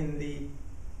in the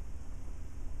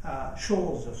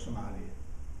shores of Somalia.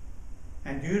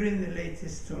 And during the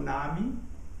latest tsunami,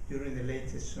 the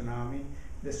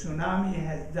tsunami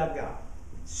has dug up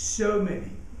so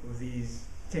many of these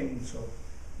tins of,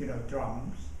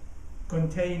 drums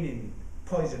containing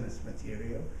poisonous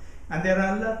material. And there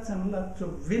are lots and lots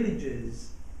of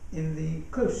villages in the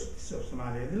coasts of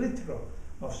Somalia, the littoral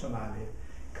of Somalia,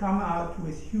 come out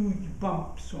with huge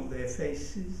bumps on their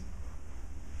faces,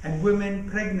 and women,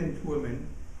 pregnant women,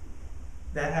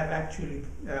 that have actually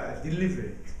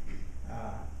delivered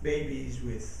babies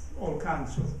with all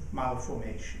kinds of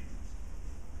malformations.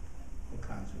 All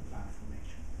kinds of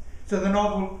malformations. So the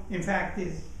novel, in fact,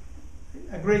 is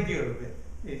a great deal of it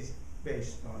is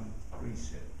based on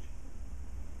research.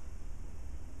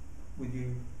 Would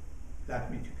you like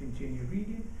me to continue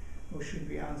reading, or should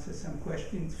we answer some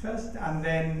questions first, and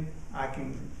then I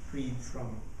can read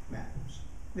from Maps?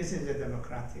 This is a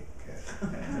democratic.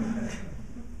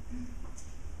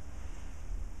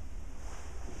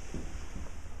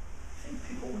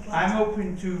 I'm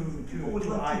open to. People would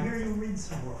love to hear you read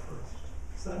some more first.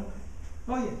 Is that okay?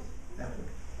 Oh yes, that's okay.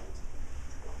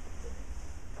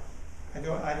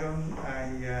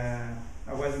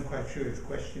 I wasn't quite sure if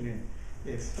questioning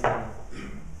if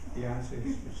the answers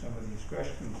to some of these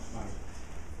questions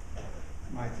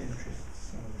might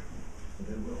interest some of the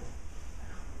people. They will.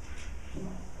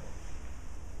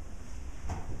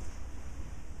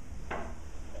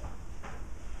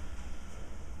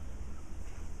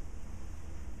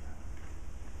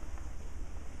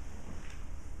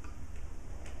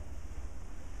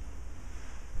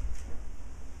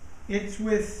 It's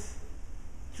with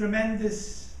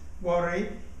tremendous worry,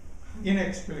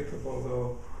 inexplicable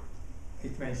though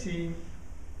it may seem,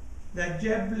 that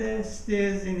Jeble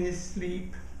stares in his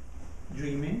sleep,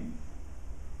 dreaming,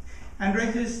 and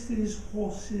registers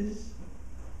horses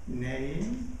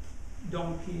neighing,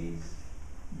 donkeys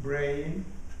braying,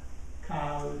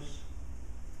 cows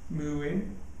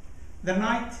mooing, the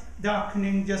night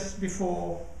darkening just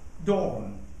before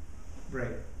dawn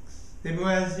breaks, the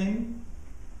muezzin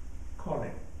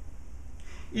calling.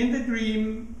 In the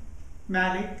dream,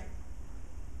 Malik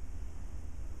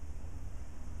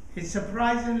is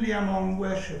surprisingly among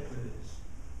worshippers,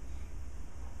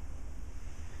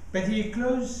 but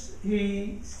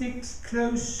he sticks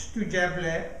close to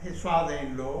Jeble, his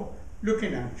father-in-law,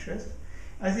 looking anxious,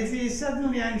 as if he is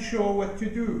suddenly unsure what to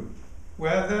do,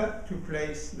 whether to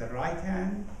place the right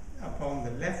hand upon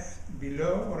the left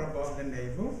below or above the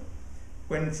navel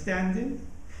when standing,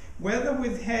 whether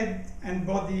with head and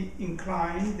body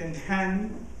inclined and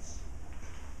hands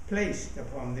placed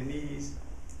upon the knees,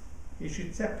 he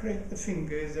should separate the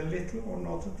fingers a little or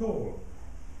not at all.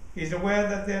 He is aware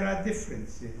that there are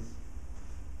differences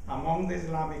among the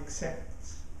Islamic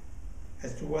sects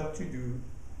as to what to do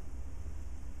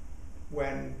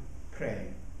when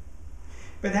praying.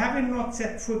 But having not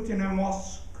set foot in a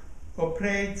mosque or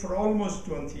prayed for almost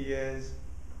 20 years,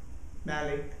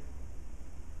 Malik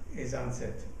is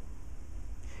uncertain.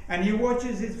 And he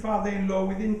watches his father-in-law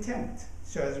with intent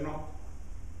so as not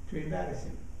to embarrass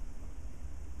him.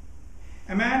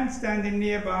 A man standing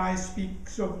nearby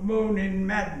speaks of moaning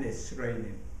madness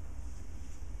reigning.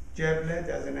 Jeble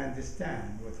doesn't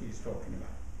understand what he's talking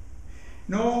about.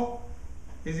 Nor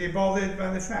is he bothered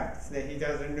by the fact that he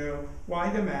doesn't know why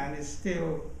the man is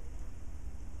still,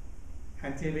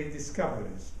 until he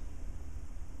discovers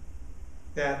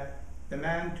that the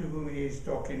man to whom he is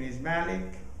talking is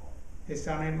Malik, his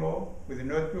son-in-law, with a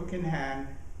notebook in hand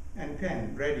and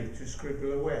pen ready to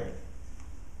scribble away,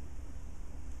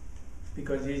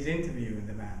 because he's interviewing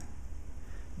the man.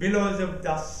 Billows of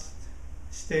dust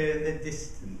stir the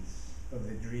distance of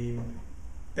the dream,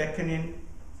 beckoning,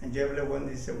 and Jeble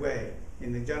wanders away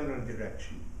in the general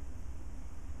direction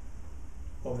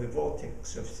of the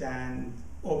vortex of sand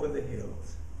over the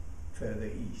hills further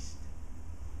east.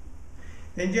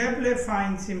 Then Jeble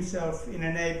finds himself in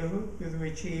a neighborhood with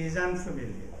which he is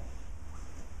unfamiliar,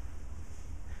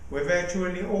 where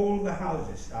virtually all the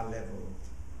houses are leveled,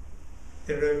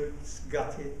 the roads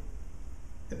gutted,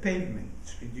 the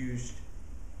pavements reduced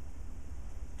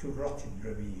to rotted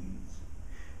ravines,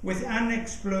 with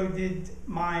unexploded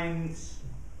mines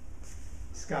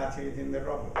scattered in the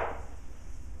rubble.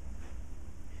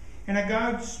 In a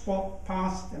gouged spot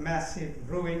past a massive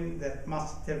ruin that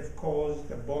must have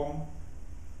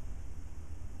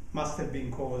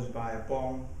been caused by a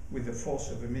bomb with the force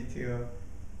of a meteor,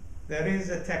 there is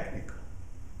a technical.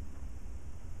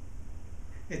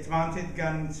 Its mounted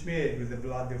gun smeared with the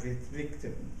blood of its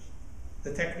victims.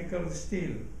 The technical is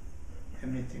still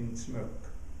emitting smoke.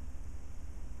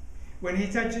 When he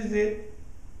touches it,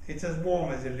 it's as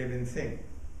warm as a living thing.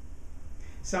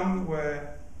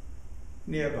 Somewhere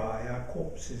nearby are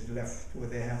corpses left where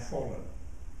they have fallen.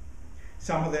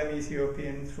 Some of them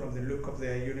Ethiopians from the look of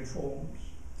their uniforms,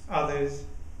 others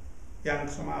young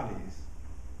Somalis.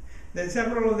 Then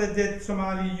several of the dead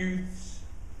Somali youths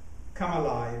come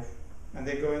alive and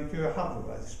they go into a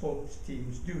huddle as sports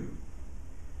teams do.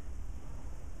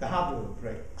 The huddle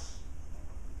breaks.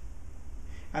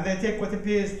 And they take what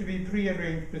appears to be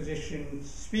pre-arranged positions,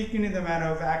 speaking in the manner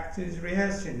of actors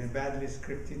rehearsing a badly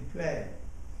scripted play.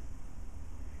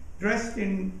 Dressed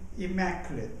in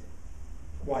immaculate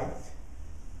white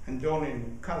and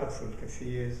donning colourful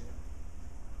keffiyehs,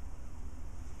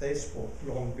 they sport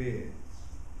long beards.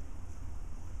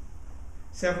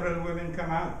 Several women come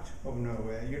out of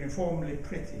nowhere, uniformly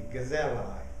pretty,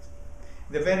 gazelle-eyed,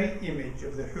 the very image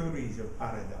of the houris of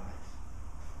paradise,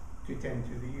 to tend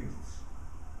to the youths.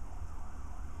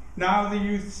 Now the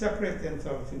youths separate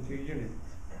themselves into units.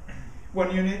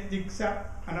 One unit digs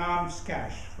up an armed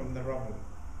scash from the rubble,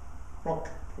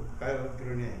 rocket-propelled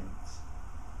grenades,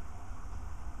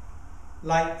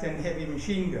 light and heavy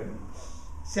machine guns,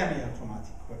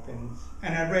 semi-automatic weapons,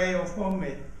 an array of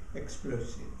homemade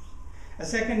explosives. A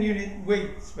second unit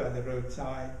waits by the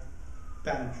roadside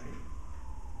pantry.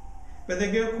 But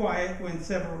they go quiet when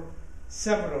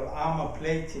several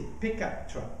armor-plated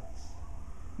pickup trucks,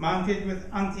 mounted with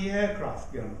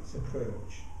anti-aircraft guns,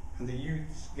 approach, and the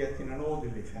youths get in an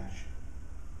orderly fashion.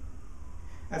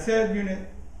 A third unit,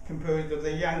 composed of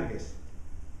the youngest,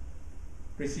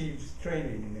 receives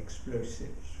training in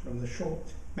explosives from the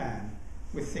short man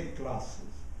with thick glasses,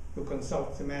 who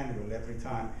consults the manual every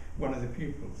time one of the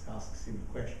pupils asks him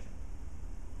a question.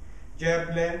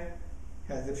 Jeble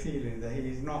has the feeling that he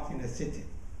is not in a city,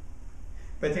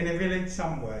 but in a village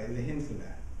somewhere in the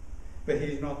hinterland, but he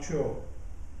is not sure.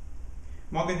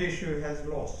 Mogadishu has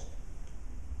lost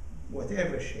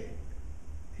whatever shape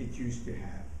it used to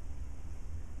have.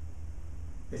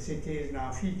 The city is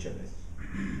now featureless.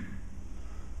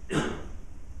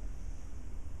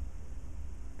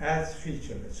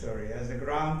 As a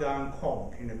ground-down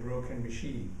cog in a broken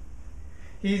machine.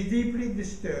 He is deeply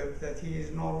disturbed that the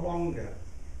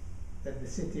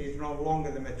city is no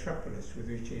longer the metropolis with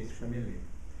which he is familiar.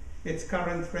 Its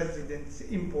current residents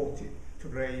imported to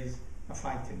raise a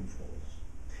fighting force.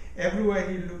 Everywhere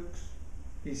he looks,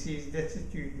 he sees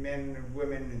destitute men and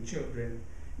women and children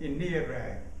in near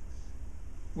rags,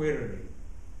 wearily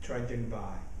trudging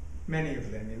by, many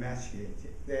of them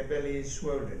emaciated, their bellies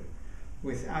swollen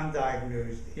with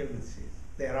undiagnosed illnesses,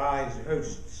 their eyes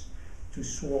hosts to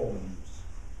swarms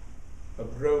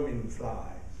of roaming flies.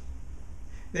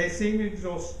 They seem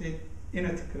exhausted,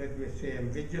 inarticulate with fear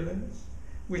and vigilance,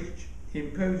 which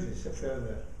imposes a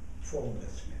further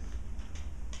formlessness.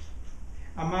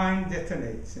 A mine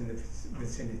detonates in the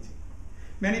vicinity.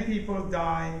 Many people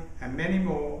die and many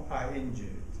more are injured.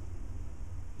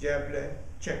 Jeble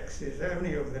checks if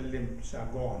any of the limbs are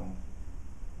gone.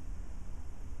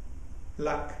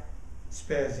 Luck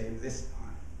spares him this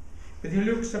time, but he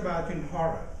looks about in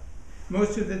horror.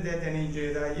 Most of the dead and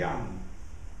injured are young.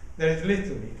 There is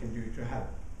little he can do to help.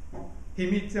 He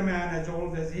meets a man as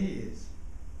old as he is.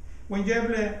 When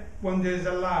Jeble wonders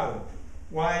aloud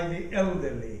why the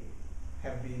elderly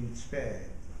have been spared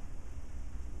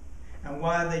and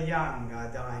why the young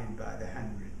are dying by the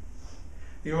hundreds,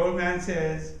 the old man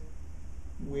says,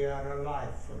 "We are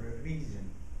alive for a reason."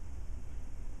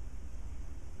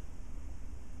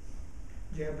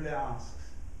 Jeble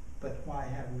asks, "But why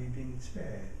have we been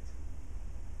spared?"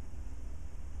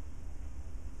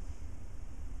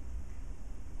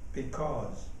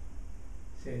 "Because,"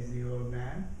 says the old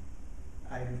man,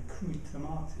 "I recruit the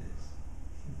martyrs."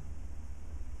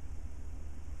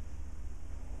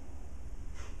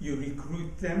 You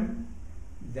recruit them,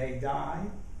 they die,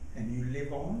 and you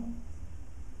live on?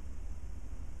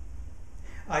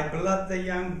 I blood the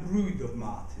young brood of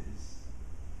martyrs,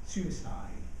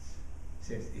 suicides,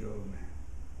 says the old man.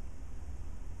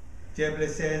 Jeble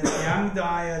says, the young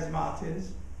die as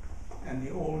martyrs, and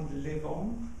the old live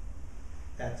on?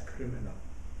 That's criminal.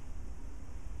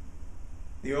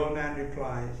 The old man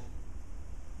replies,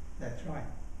 that's right,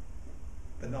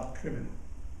 but not criminal.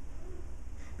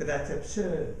 But that's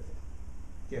absurd,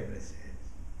 Jeble says.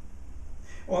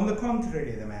 On the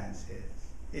contrary, the man says,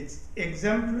 it's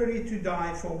exemplary to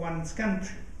die for one's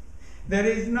country. There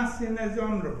is nothing as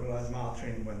honourable as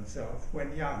martyring oneself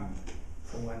when young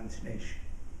for one's nation.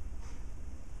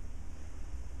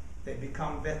 They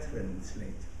become veterans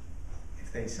later,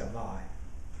 if they survive.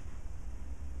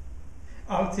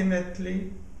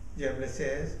 Ultimately, Jeble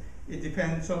says, it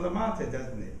depends on the martyr,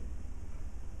 doesn't it?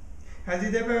 Has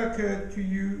it ever occurred to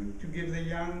you to give the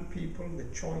young people the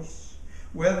choice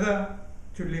whether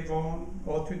to live on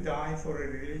or to die for a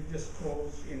religious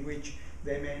cause in which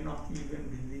they may not even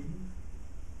believe?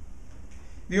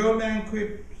 The old man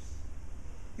quips,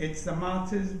 it's the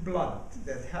martyr's blood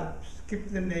that helps keep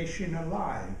the nation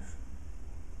alive.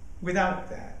 Without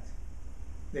that,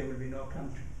 there will be no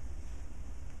country.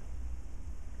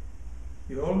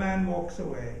 The old man walks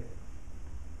away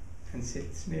and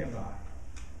sits nearby,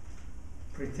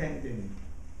 pretending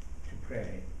to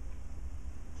pray.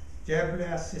 Jeble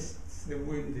assists the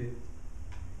wounded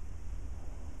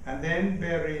and then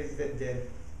buries the dead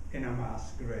in a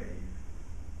mass grave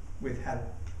with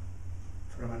help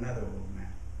from another old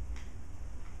man.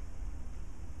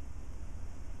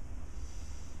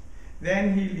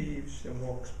 Then he leaves and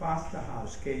walks past the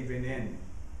house caving in.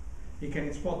 He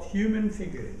can spot human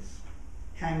figures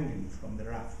hanging from the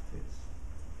rafters.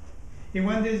 He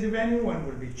wonders if anyone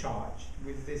will be charged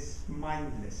with this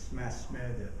mindless mass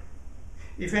murder,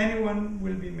 if anyone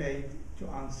will be made to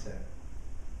answer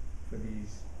for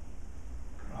these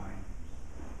crimes.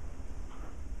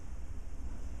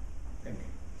 Thank you.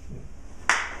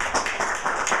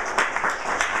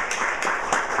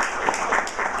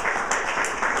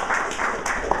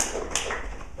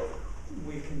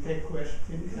 We can take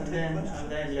questions and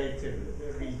then later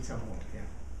read some more. Yeah.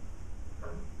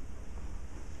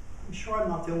 I'm sure I'm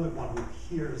not the only one who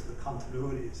hears the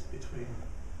continuities between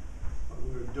what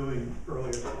we were doing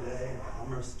earlier today,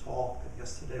 Amar's talk, and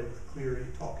yesterday with Cleary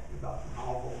talking about the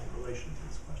novel in relation to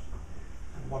this question,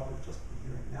 and what we've just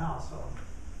been hearing now. So I'm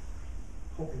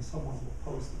hoping someone will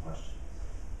pose the question.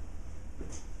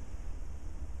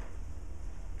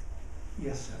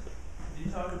 Yes, sir. Can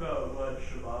you talk about what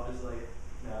Shabaab is like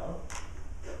now,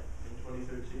 in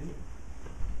 2013?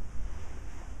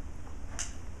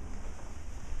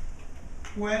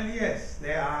 Well, yes,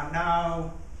 they are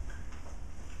now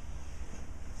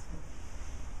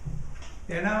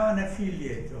an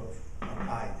affiliate of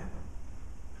Al-Qaeda,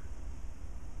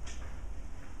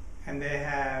 and they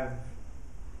have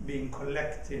been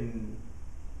collecting,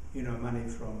 money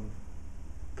from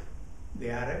the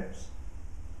Arabs,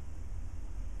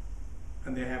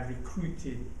 and they have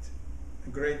recruited a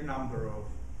great number of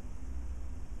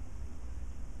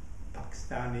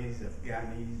Pakistanis,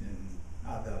 Afghanis, and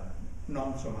other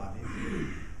non-Somalis.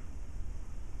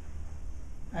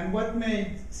 And what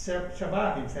made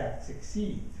Shabaab, in fact,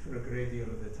 succeed for a great deal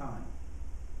of the time,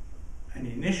 and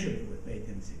initially what made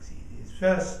them succeed, is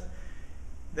first,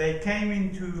 they came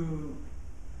into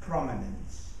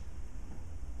prominence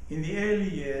in the early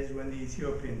years when the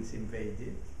Ethiopians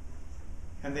invaded,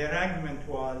 and their argument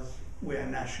was, we are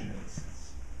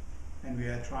nationalists, and we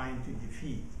are trying to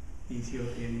defeat the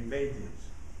Ethiopian invaders.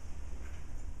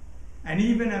 And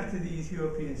even after the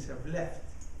Ethiopians have left,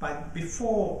 but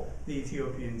before the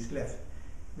Ethiopians left,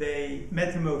 they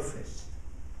metamorphosed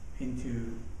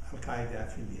into Al-Qaeda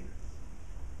affiliates.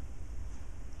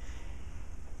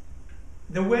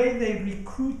 The way they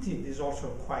recruited is also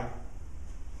quite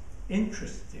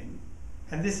interesting,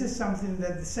 and this is something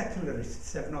that the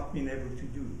secularists have not been able to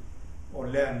do or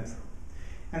learn from.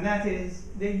 And that is,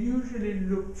 they usually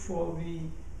look for the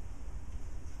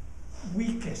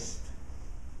weakest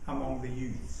among the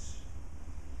youths.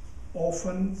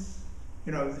 Orphans,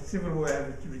 the civil war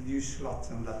had reduced lots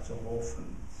and lots of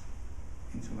orphans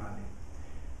in Somalia.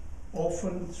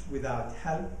 Orphans without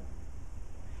help,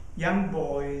 young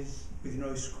boys with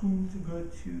no school to go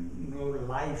to, no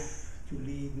life to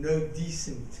lead, no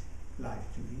decent life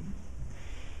to lead.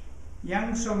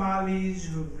 Young Somalis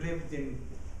who've lived in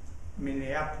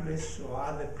Minneapolis or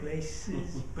other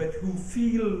places, but who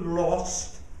feel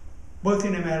lost, both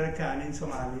in America and in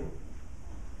Somalia,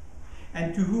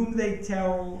 and to whom they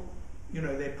tell,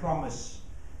 they promise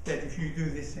that if you do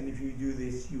this and if you do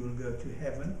this, you will go to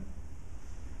heaven,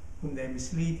 whom they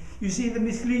mislead. You see the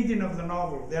misleading of the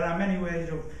novel. There are many ways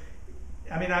of,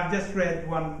 I've just read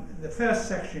the first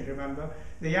section, remember?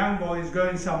 The young boy is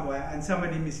going somewhere and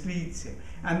somebody misleads him.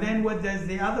 And then what does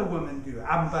the other woman do,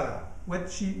 Ambara? What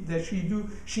does she do?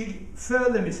 She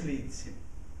further misleads him.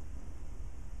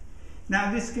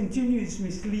 Now this continuous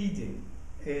misleading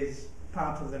is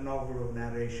part of the novel of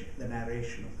narration, the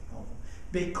narration of the novel,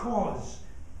 because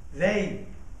they,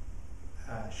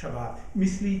 Shabaab,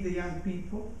 mislead the young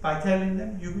people by telling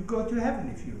them you could go to heaven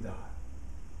if you die.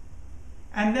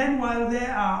 And then while they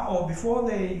are, or before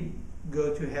they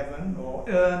go to heaven or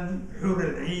earn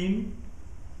Hur al-Ain,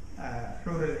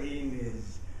 Hur al-Ain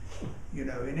is,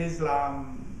 in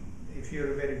Islam, if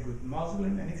you're a very good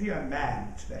Muslim, and if you're a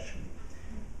man especially,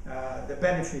 the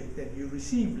benefit that you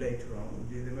receive later on will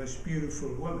be the most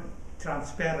beautiful woman,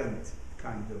 transparent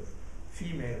kind of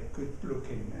female, good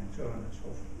looking, and so on and so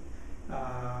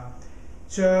forth.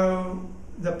 So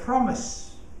the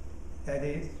promise that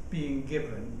is being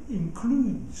given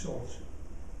includes also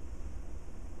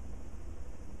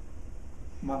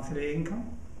monthly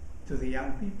income to the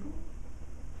young people,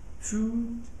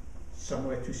 food,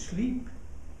 somewhere to sleep,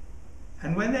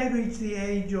 and when they reach the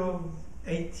age of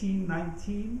 18,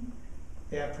 19,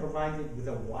 they are provided with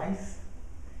a wife,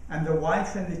 and the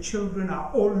wife and the children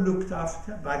are all looked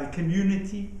after by the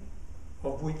community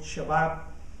of which Shabaab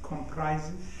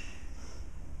comprises.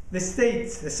 The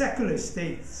states, the secular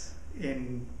states,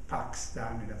 in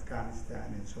Pakistan, in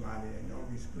Afghanistan, in Somalia, in all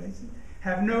these places,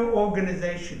 have no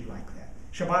organization like that.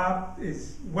 Shabaab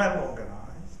is well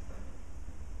organized.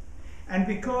 And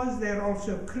because they're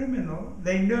also criminal,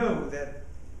 they know that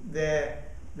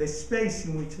the space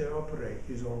in which they operate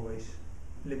is always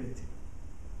limited.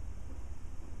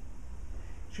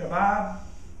 Shabaab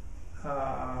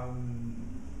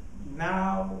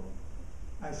now,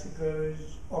 I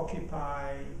suppose,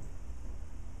 occupy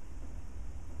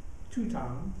 2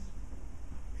 towns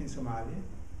in Somalia.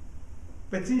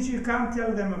 But since you can't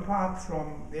tell them apart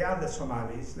from the other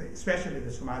Somalis, especially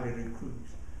the Somali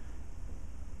recruits,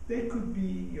 they could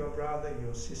be your brother,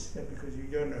 your sister, because you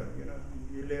don't know,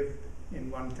 you live in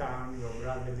one town, your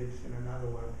brother lives in another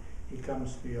one, he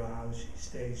comes to your house, he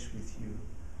stays with you,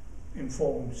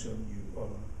 informs on you, or,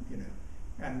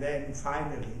 and then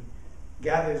finally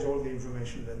gathers all the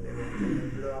information that they want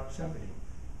to blow up somebody.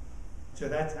 So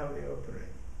that's how they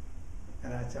operate,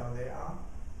 and that's how they are.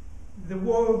 The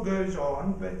war goes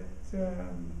on, but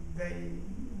they,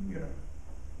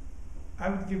 I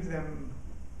would give them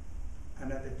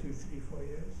another 2, 3, 4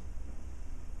 years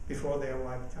before they are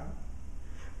wiped out.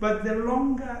 But the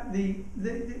longer, the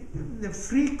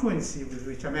frequency with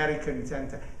which Americans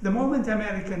enter, the moment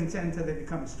Americans enter, they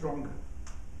become stronger.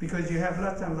 Because you have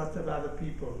lots and lots of other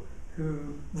people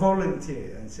who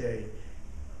volunteer and say,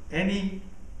 any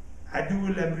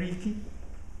Adul Amriki,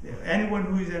 anyone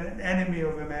who is an enemy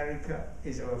of America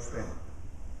is our friend.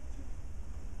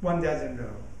 One doesn't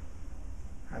know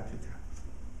how to tell.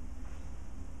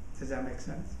 Does that make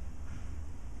sense?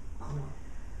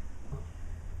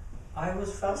 I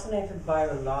was fascinated by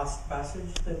the last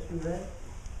passage that you read,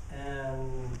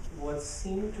 and what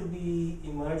seemed to be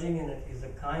emerging in it is a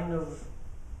kind of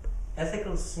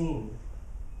ethical scene,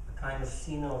 a kind of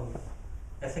scene of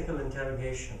ethical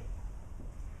interrogation,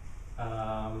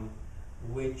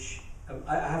 which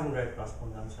I haven't read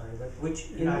Crossbones, I'm sorry, but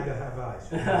which Neither have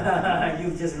I.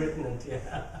 you've just written it,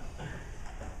 yeah.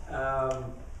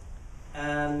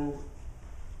 And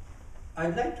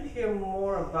I'd like to hear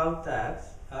more about that.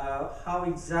 How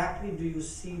exactly do you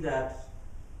see that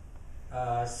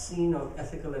scene of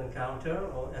ethical encounter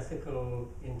or ethical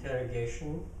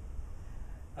interrogation,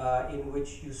 in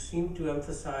which you seem to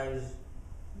emphasize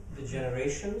the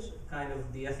generations, kind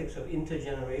of the ethics of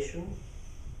intergeneration,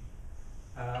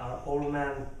 old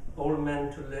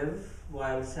men to live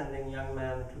while sending young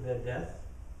men to their death.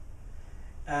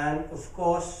 And of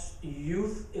course,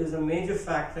 youth is a major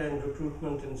factor in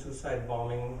recruitment and suicide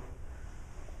bombing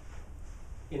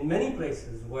in many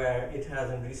places where it has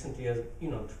in recent years,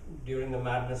 during the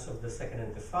madness of the Second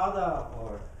Intifada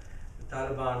or the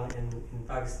Taliban in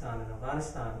Pakistan and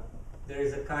Afghanistan, there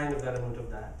is a kind of element of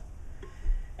that.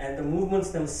 And the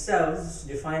movements themselves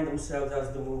define themselves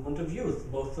as the movement of youth.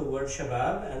 Both the word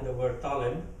Shabaab and the word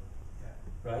Talib,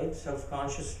 right,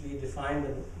 self-consciously define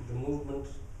the movement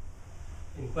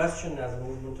in question as a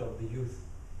movement of the youth.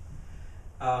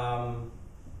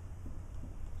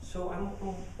 So I'm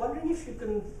wondering if you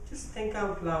can just think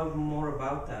out loud more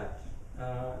about that,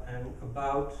 and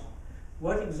about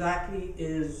what exactly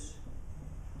is,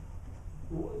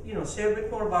 say a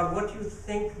bit more about what you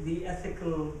think the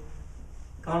ethical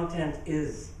content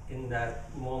is in that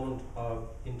moment of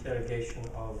interrogation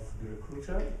of the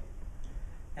recruiter.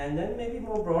 And then maybe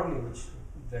more broadly, which is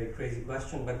a very crazy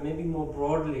question, but maybe more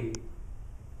broadly,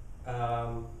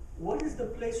 what is the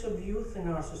place of youth in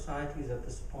our societies at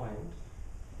this point?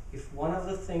 If one of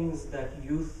the things that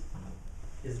youth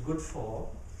is good for,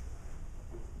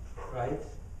 right,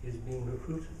 is being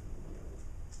recruited.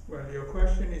 Well, your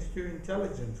question is too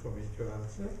intelligent for me to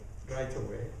answer right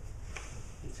away.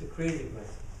 It's a crazy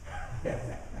question.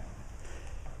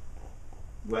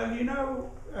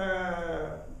 Well,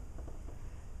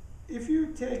 if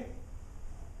you take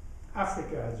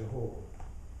Africa as a whole,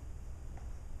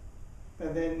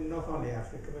 and then not only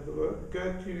Africa, but the world,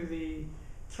 go to the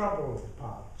troubled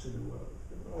parts of the world,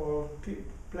 or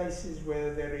places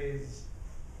where there is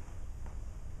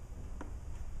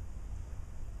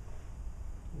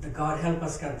The God help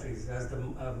us countries, as the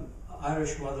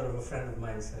Irish mother of a friend of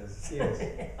mine says. Yes,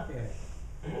 yes.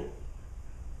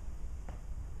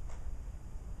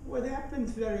 What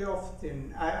happens very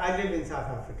often, I live in South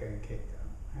Africa, in Cape Town,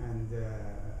 and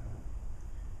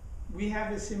we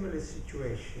have a similar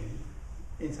situation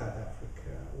in South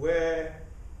Africa where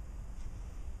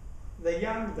the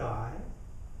young die,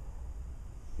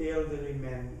 the elderly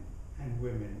men and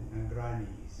women and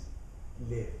grannies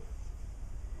live.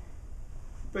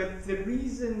 But the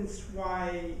reasons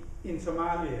why in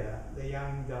Somalia the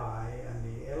young die and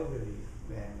the elderly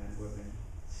men and women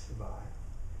survive,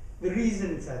 the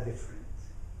reasons are different.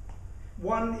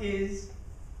 One is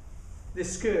the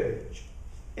scourge.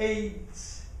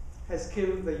 AIDS has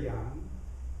killed the young,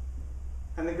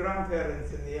 and the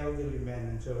grandparents and the elderly men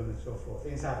and so on and so forth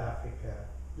in South Africa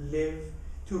live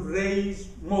to raise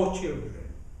more children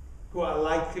who are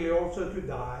likely also to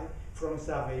die from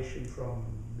starvation, from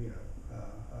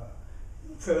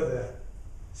further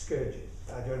scourges.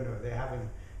 I don't know.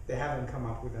 They haven't come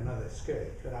up with another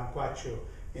scourge, but I'm quite sure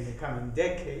in the coming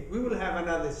decade we will have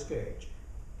another scourge.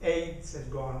 AIDS has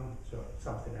gone, so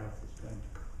something else is going to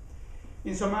come.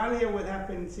 In Somalia, what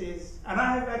happens is, and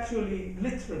I have actually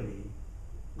literally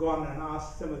gone and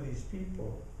asked some of these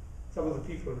people, some of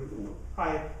the people who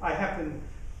I happen,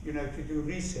 to do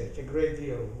research a great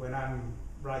deal when I'm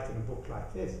writing a book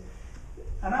like this,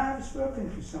 and I have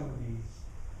spoken to some of these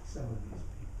people.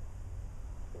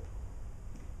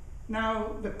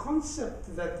 Now, the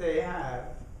concept that they have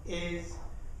is,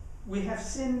 we have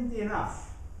sinned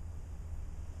enough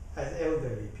as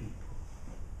elderly people.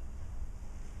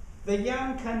 The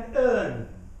young can earn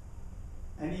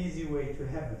an easy way to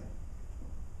heaven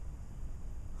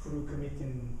through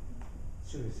committing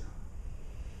suicide.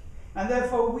 And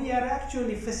therefore we are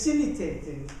actually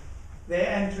facilitating their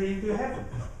entry into heaven.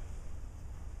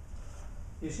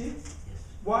 You see? Yes.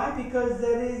 Why? Because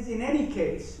there is, in any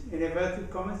case, in inverted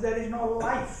commas, there is no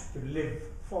life to live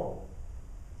for.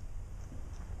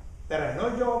 There are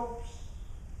no jobs.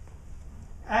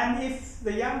 And if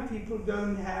the young people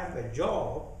don't have a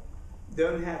job,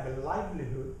 don't have a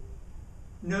livelihood,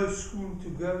 no school to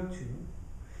go to,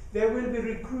 they will be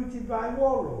recruited by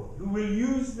warlords who will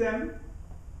use them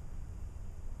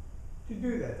to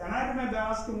do that. And I remember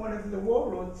asking one of the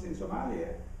warlords in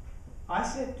Somalia, I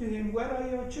said to him, where are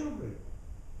your children?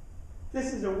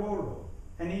 This is a warlord,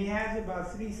 and he has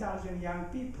about 3,000 young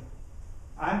people.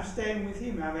 I'm staying with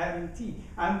him, I'm having tea.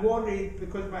 I'm worried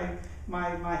because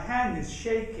my hand is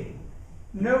shaking,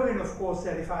 knowing, of course,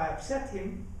 that if I upset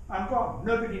him, I'm gone.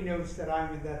 Nobody knows that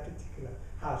I'm in that particular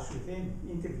house with him,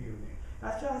 interviewing him.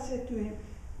 After I said to him,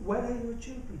 where are your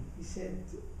children? He said,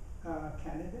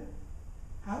 Canada.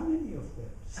 How many of them?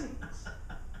 6.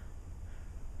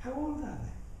 How old are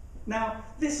they? Now,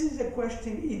 this is a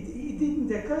question, it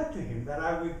didn't occur to him that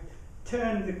I would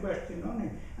turn the question on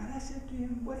him. And I said to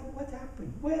him, what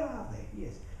happened? Where are they?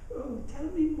 Yes. Oh, tell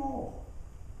me more.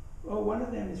 Oh, one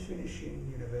of them is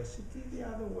finishing university, the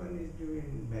other one is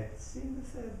doing medicine, the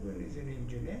third one is an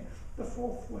engineer, the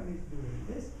fourth one is doing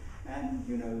this, and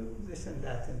this and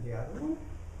that and the other one.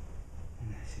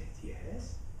 And I said,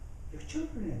 yes, your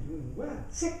children are doing well.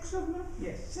 6 of them?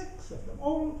 Yes, 6 of them.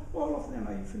 All of them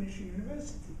are finishing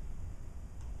university.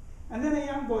 And then a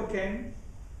young boy came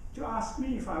to ask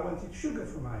me if I wanted sugar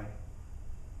for my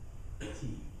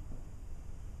tea.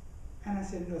 And I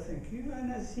said, no, thank you.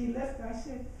 And as he left, I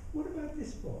said, what about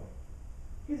this boy?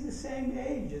 He's the same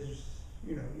age as,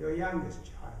 your youngest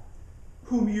child,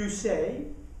 whom you say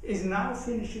is now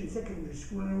finishing secondary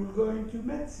school and will go into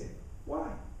medicine. Why?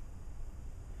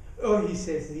 Oh, he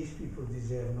says, these people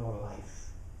deserve no life.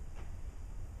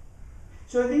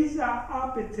 So these are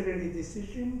arbitrary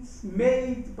decisions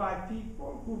made by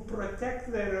people who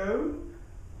protect their own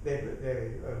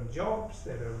jobs,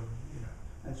 their own,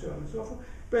 and so on and so forth,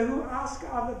 but who ask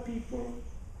other people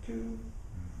to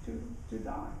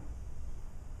die.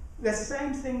 The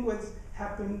same thing was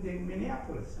happened in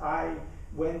Minneapolis. I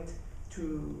went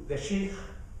to the sheikh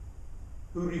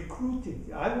who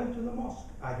recruited. I went to the mosque.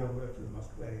 I don't go to the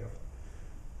mosque very often,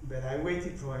 but I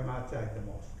waited for him outside the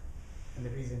mosque. And the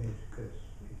reason is because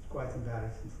it's quite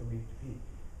embarrassing for me to be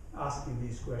asking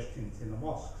these questions in the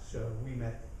mosque. So we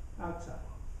met outside.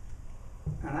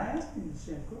 And I asked him the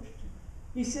same question.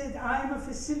 He said, I'm a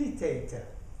facilitator.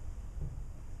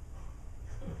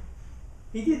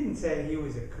 He didn't say he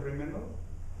was a criminal.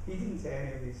 He didn't say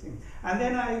any of these things. And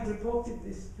then I reported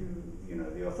this to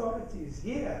the authorities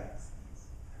here.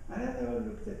 And then they all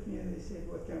looked at me and they said,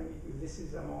 what can we do? This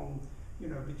is among,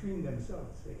 between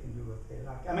themselves. They can do what they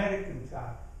like. Americans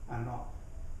are not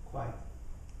quite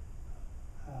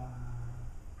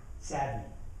savvy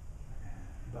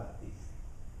about these things.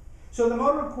 So the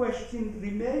moral question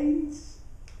remains,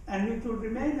 and it will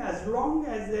remain as long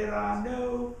as there are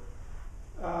no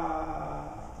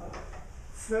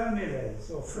formulas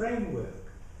or framework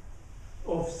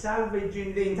of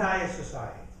salvaging the entire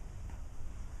society.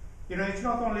 It's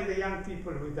not only the young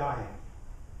people who die.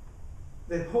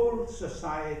 The whole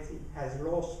society has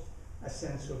lost a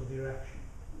sense of direction.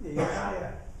 The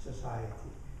entire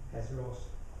society has lost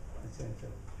a sense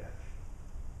of direction.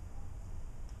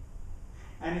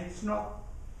 And it's not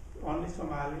only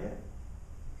Somalia,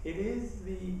 it is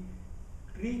the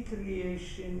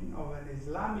recreation of an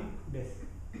Islamic myth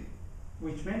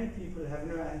which many people have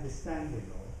no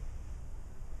understanding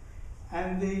of.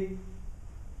 And the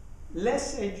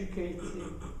less educated,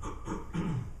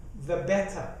 the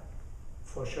better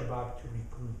for Shabaab to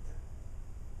recruit them.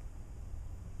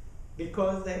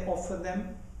 Because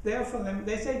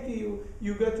they say to you,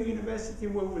 you go to university,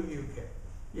 what will you get?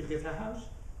 You'll get a house.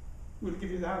 We'll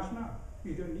give you the house now.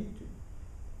 You don't need to.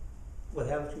 What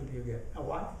else will you get? A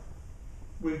wife?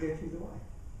 We'll get you the wife.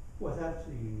 What else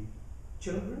do you need?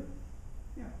 Children?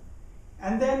 Yeah.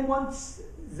 And then once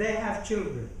they have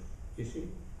children, you see,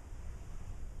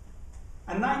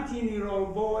 a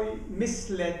 19-year-old boy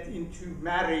misled into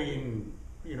marrying,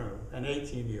 an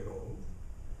 18-year-old.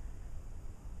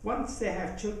 Once they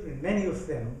have children, many of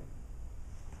them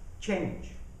change,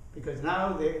 because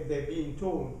now they're being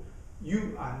told,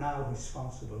 you are now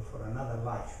responsible for another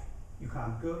life. You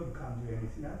can't go, you can't do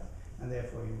anything else, and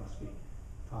therefore you must be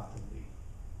part of the...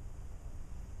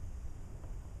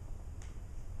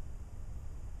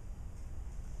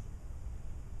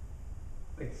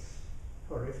 It's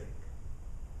horrific.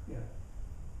 Yeah.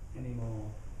 Any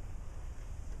more?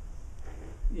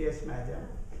 Yes, madam.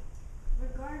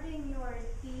 Regarding your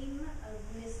theme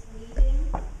of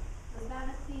misleading, was that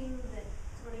a theme that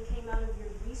sort of came out of your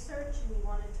research and you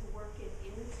wanted to work it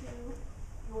into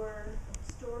your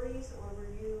stories, or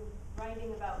were you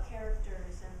writing about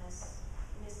characters and this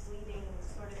misleading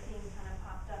sort of theme kind of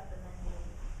popped up and then you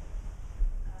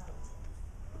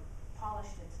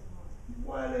polished it some more?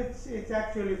 Well, it's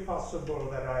actually possible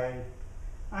that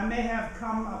I may have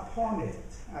come upon it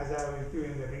as I was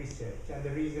doing the research, and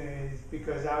the reason is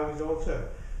because I was also,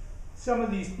 some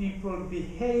of these people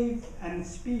behave and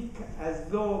speak as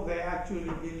though they actually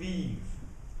believe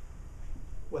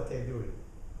what they're doing.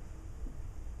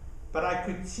 But I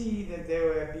could see that they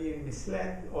were being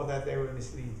misled or that they were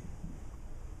misleading.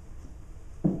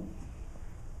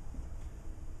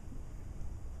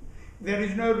 There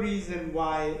is no reason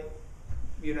why,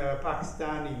 a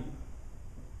Pakistani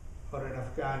or an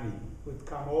Afghani would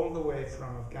come all the way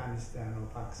from Afghanistan or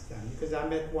Pakistan, because I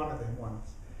met one of them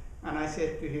once, and I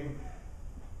said to him,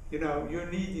 you're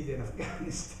needed in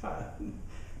Afghanistan,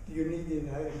 you're needed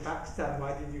in Pakistan,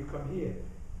 why did you come here?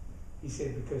 He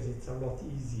said, because it's a lot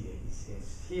easier. He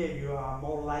says, here you are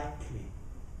more likely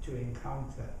to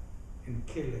encounter and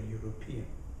kill a European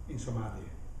in Somalia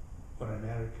or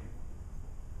American.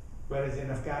 Whereas in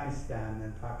Afghanistan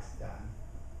and Pakistan,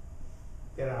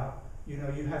 there are, you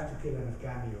have to kill an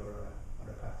Afghani or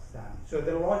a Pakistani. So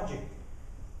the logic,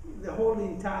 the whole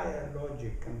entire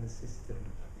logic and the system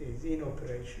is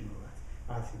inoperational,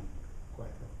 I think,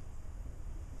 quite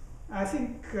often. I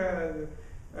think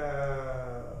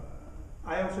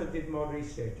I also did more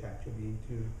research actually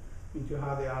into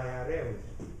how the IRA was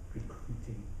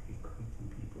recruiting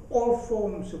people. All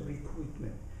forms of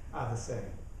recruitment are the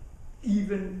same.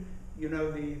 Even, the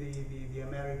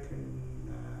American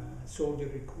soldier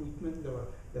recruitment, or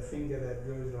the finger that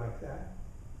goes like that,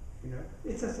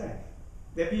 it's the same.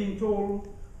 They're being told,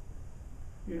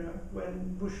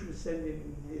 when Bush was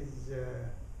sending his,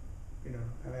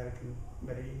 American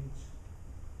Marines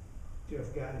to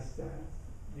Afghanistan,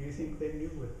 do you think they knew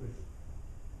what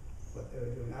they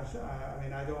were doing?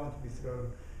 I don't want to be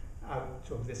thrown out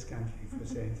of this country for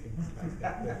saying things like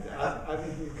that, but I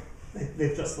think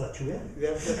They've just let you in.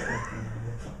 they've just let me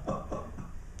in.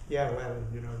 Yeah, well,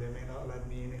 they may not let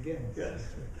me in again. Yes.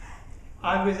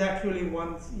 I was actually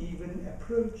once even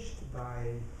approached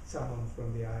by someone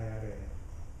from the IRA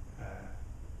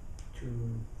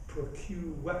to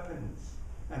procure weapons.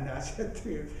 And I said to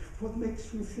him, what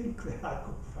makes you think that I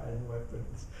could find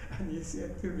weapons? And he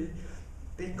said to me,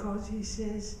 because he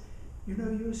says,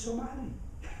 you're Somali.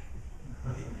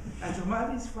 And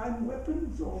Somalis find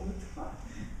weapons all the time.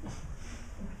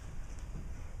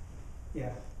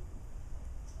 Yeah.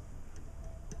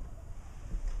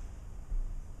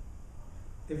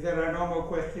 If there are no more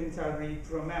questions, I'll read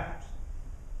from Maps.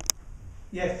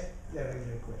 Yes, there is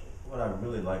a question. What I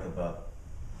really like about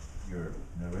your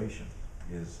narration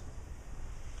is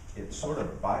it sort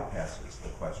of bypasses the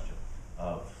question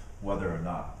of whether or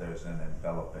not there's an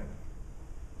enveloping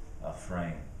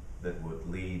frame that would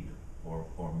lead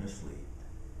or mislead.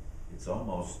 It's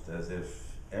almost as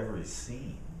if every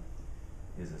scene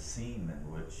is a scene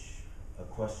in which a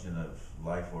question of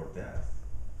life or death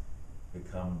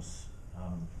becomes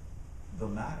the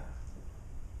matter.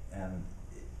 And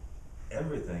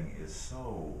everything is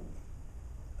so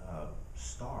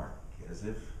stark, as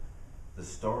if the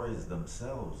stories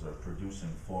themselves are producing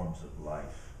forms of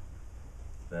life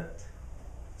that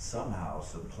somehow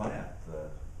supplant the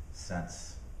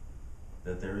sense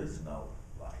that there is no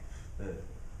life.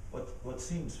 What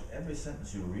seems, every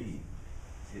sentence you read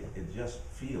it just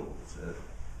feels,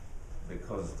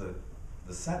 because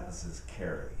the sentences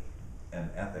carry an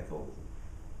ethical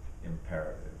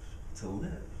imperative to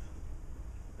live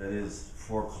that is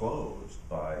foreclosed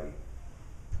by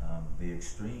the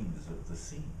extremes of the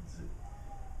scenes.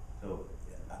 So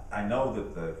I know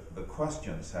that the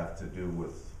questions have to do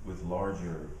with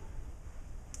larger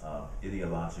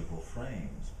ideological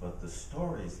frames, but the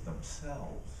stories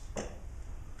themselves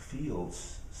feel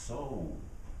so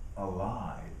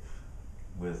alive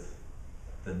with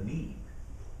the need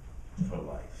for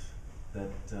life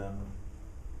that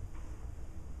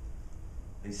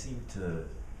they seem to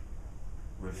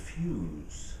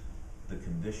refuse the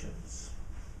conditions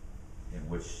in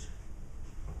which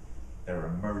they're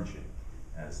emerging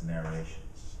as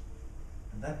narrations.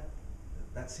 And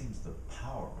that seems the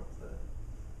power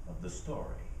of the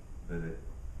story, that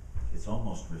it's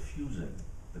almost refusing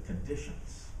the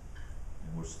conditions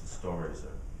in which the stories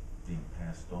are being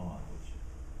passed on, which,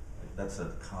 that's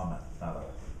a comment,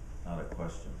 not a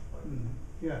question. But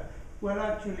Yeah, well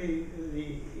actually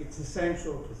it's the same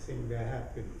sort of thing that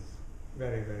happens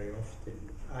very, very often.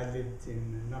 I lived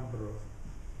in a number of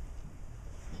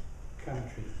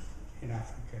countries in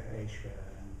Africa, Asia,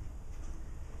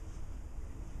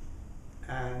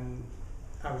 and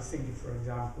I was thinking, for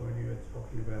example, when you were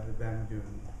talking about the Bandung,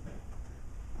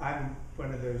 I'm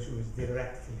one of those who was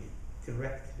directly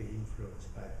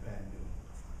influenced by Bandung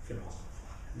philosophy.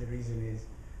 And the reason is,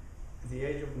 at the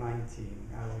age of 19,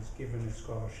 I was given a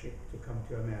scholarship to come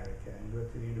to America and go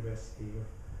to the University of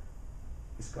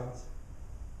Wisconsin,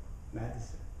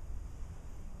 Madison.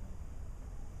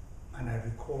 And I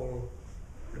recall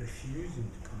refusing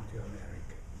to come to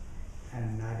America.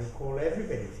 And I recall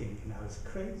everybody thinking I was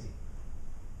crazy.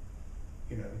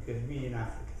 You know, because we in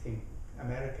Africa think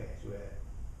America is where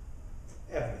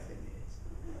everything is.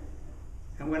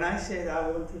 And when I said I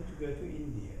wanted to go to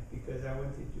India because I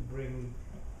wanted to bring,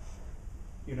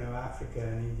 you know, Africa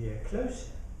and India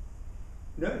closer,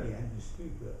 nobody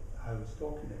understood what I was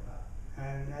talking about.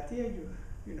 And at the age of,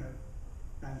 you know,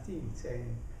 19,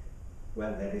 saying,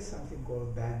 well, there is something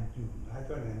called Bandung. I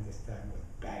don't understand what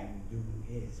Bandung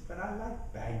is, but I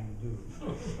like Bandung.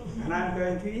 And I'm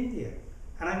going to India.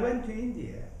 And I went to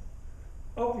India,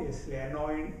 obviously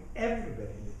annoying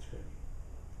everybody,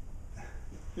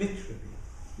 literally.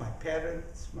 My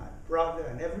parents, my brother,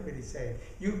 and everybody saying,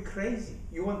 "You crazy,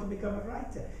 you want to become a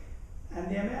writer." And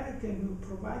the American who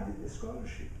provided the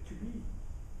scholarship to me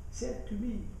said to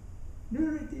me,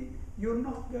 "Nuruddin, you're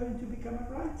not going to become a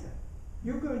writer.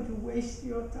 You're going to waste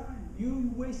your time. You're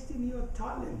wasting your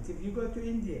talent if you go to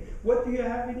India. What do you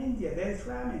have in India? There's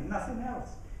famine, nothing else."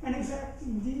 And in fact,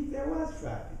 indeed, there was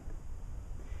famine.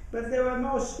 But there were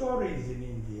more stories in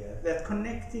India that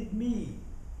connected me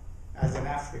as an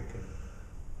African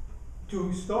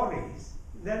to stories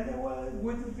than there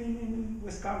would have been in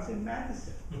Wisconsin,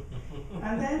 Madison.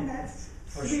 And then that's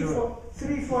three,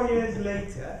 4 years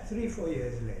later,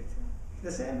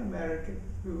 the same American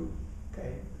who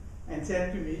came and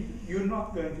said to me, "You're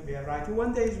not going to be a writer."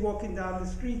 One day he's walking down the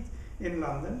street in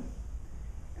London,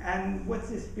 and what's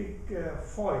this big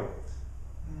foils?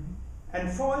 Mm-hmm. And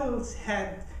foils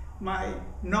had my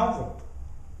novel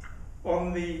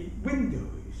on the window,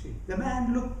 you see. The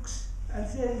man looks and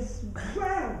says,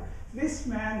 "Well, this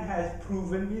man has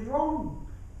proven me wrong."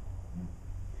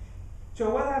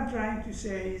 So what I'm trying to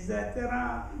say is that there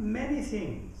are many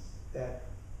things that,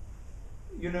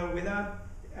 you know, without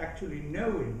actually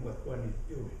knowing what one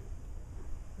is doing,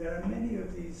 there are many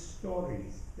of these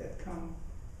stories that come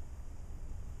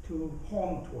to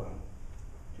haunt one,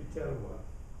 to tell one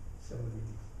some of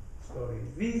these stories.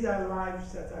 These are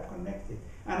lives that are connected,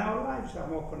 and our lives are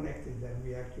more connected than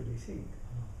we actually think.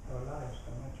 Our lives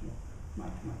are much more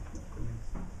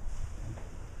connected.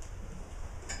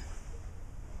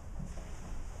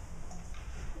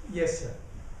 Yes, sir.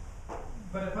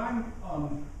 But if I'm,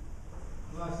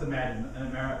 let's imagine in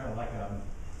America like a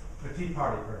Tea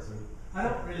Party person, I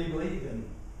don't really believe in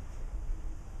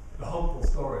the hopeful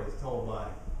stories told by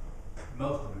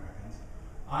most Americans.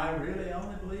 I really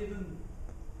only believe in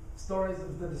stories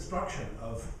of the destruction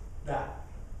of that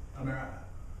America.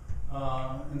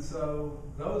 And so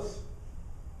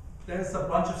there's a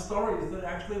bunch of stories that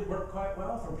actually work quite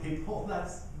well for people.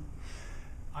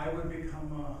 I would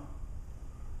become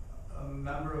a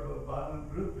member of a violent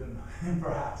group in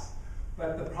perhaps.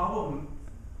 But the problem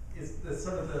is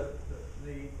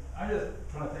I'm just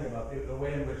trying to think about the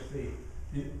way in which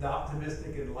the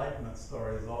optimistic Enlightenment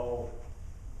stories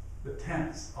the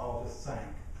tents all just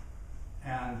sank.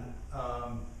 And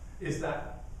is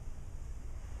that,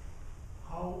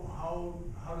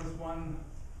 how does one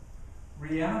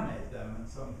reanimate them in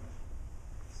some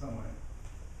somewhere?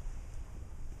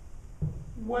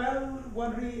 Well,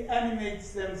 one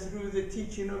reanimates them through the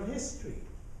teaching of history,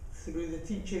 through the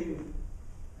teaching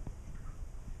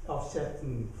of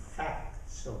certain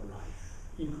facts of life,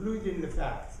 including the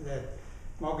fact that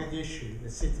Mogadishu, the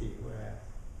city where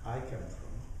I come from,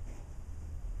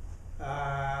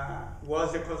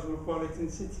 was a cosmopolitan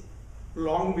city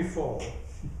long before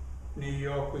New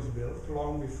York was built,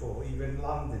 long before even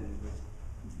London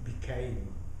became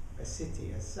a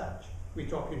city as such. We're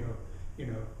talking of,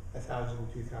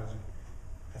 1,000, 2,000,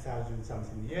 1,000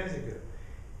 something years ago.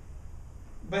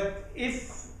 But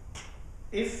if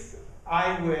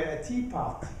I were a Tea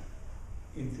Party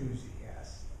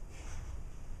enthusiast,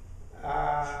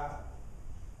 well,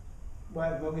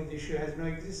 Mogadishu has no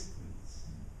existence,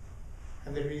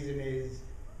 and the reason is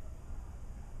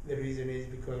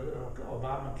because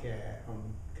Obamacare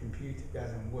on computer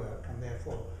doesn't work, and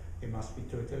therefore it must be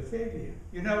total failure.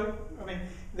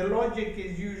 The logic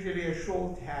is usually a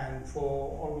shorthand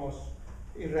for almost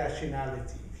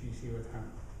irrationality, if you see what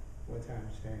I'm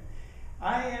saying.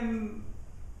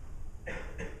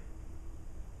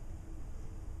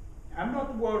 I'm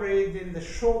not worried in the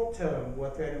short term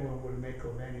what anyone will make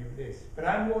of any of this, but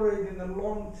I'm worried in the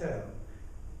long term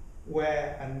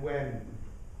where and when,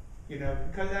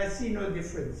 because I see no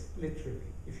difference, literally,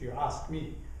 if you ask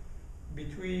me,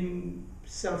 between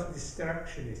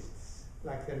self-destructionists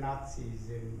like the Nazis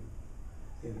in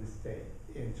the States,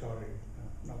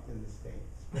 not in the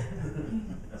States,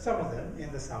 some of them in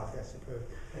the South, I suppose.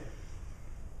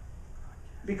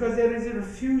 Because there is a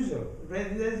refusal,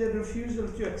 there's a refusal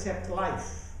to accept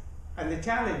life and the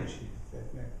challenges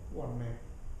that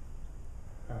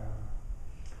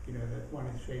one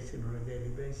is facing on a daily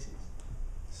basis.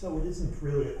 So it isn't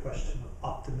really a question of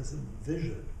optimism and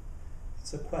vision.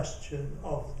 It's a question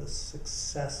of the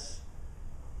success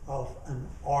of an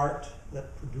art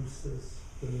that produces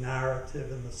the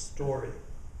narrative and the story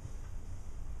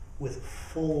with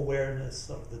full awareness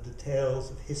of the details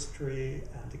of history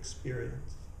and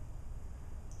experience,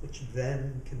 which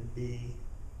then can be,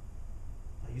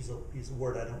 I use a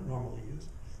word I don't normally use,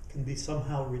 can be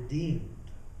somehow redeemed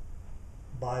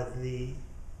by the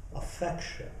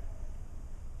affection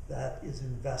that is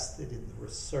invested in the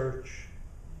research,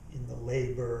 in the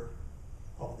labor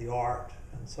of the art,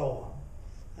 and so on.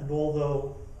 And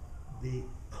although the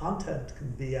content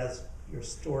can be, as your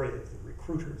story of the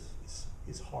recruiters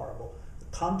is horrible, the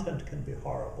content can be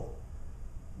horrible,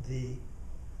 the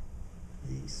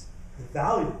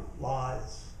value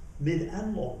lies mid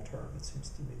and long term, it seems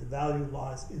to me. The value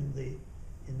lies in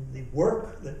the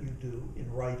work that you do in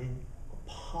writing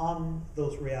upon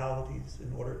those realities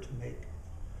in order to make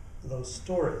those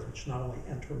stories, which not only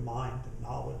enter mind and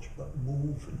knowledge, but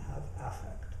move and have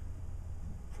affect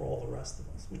for all the rest of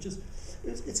us. Which is,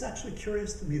 it's actually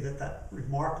curious to me that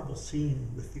remarkable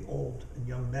scene with the old and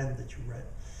young men that you read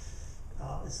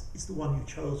is the one you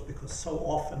chose, because so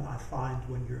often I find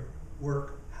when your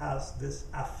work has this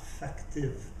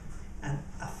affective and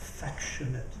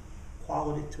affectionate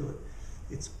quality to it,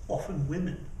 it's often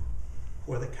women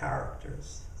who are the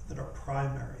characters that are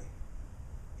primary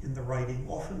in the writing,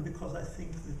 often because I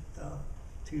think that,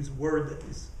 to use a word that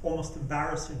is almost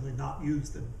embarrassingly not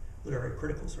used in literary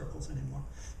critical circles anymore,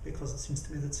 because it seems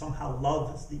to me that somehow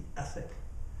love is the ethic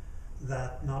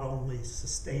that not only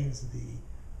sustains the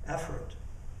effort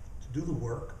to do the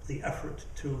work, the effort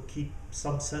to keep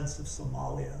some sense of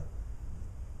Somalia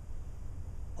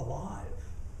alive.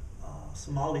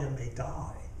 Somalia may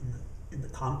die in the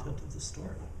content of the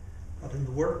story, but in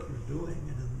the work you're doing,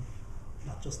 and in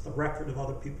not just the record of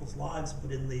other people's lives,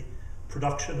 but in the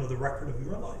production of the record of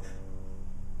your life,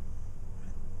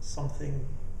 something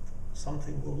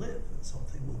will live, and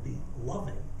something will be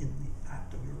loving in the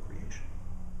act of your creation.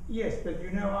 Yes, but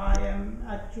I am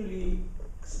actually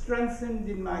strengthened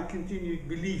in my continued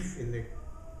belief in the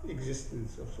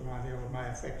existence of Somalia, or my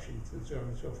affections, and so on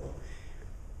and so forth,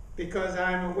 because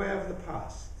I'm aware of the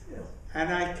past. Yes.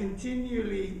 And I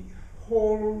continually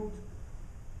hold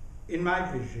in my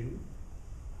vision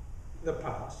the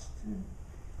past,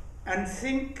 and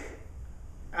think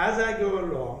as I go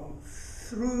along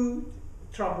through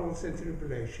troubles and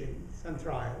tribulations and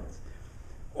trials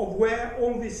of where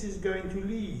all this is going to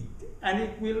lead. And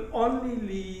it will only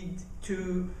lead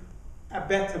to a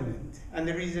betterment. And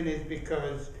the reason is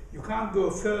because you can't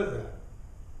go further.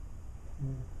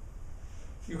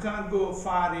 You can't go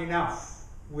far enough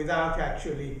without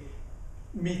actually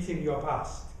meeting your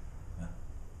past.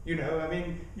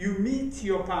 You meet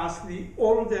your past. The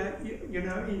older,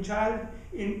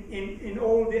 in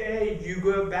old age, you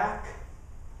go back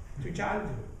to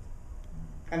childhood,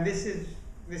 and this is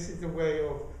the way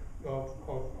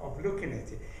of looking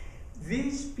at it.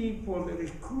 These people, the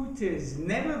recruiters,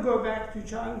 never go back to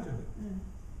childhood.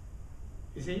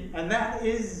 You see, and that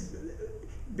is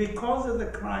because of the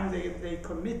crime they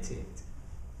committed,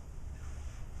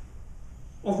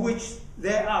 of which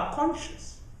they are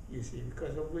conscious. You see,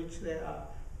 because of which they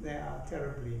are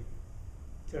terribly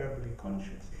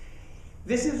conscious.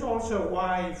 This is also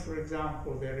why, for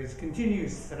example, there is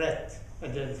continuous threat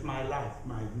against my life,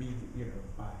 my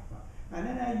and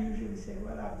then I usually say,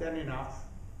 well, I've done enough.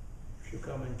 If you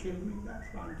come and kill me, that's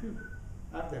fine too.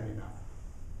 I've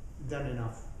done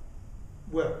enough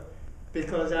work,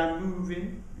 because I'm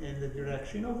moving in the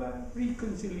direction of a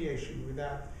reconciliation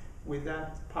with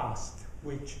that past,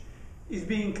 which is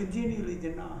being continually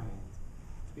denied.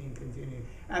 It's being continued,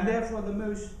 and therefore the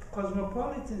most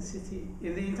cosmopolitan city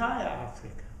in the entire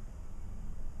Africa,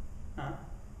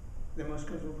 the most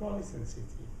cosmopolitan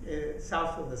city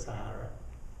south of the Sahara,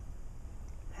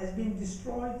 has been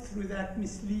destroyed through that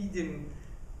misleading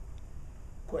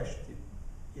question,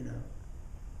 you know.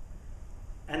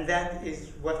 And that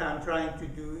is what I'm trying to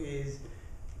do, is,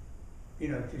 you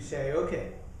know, to say,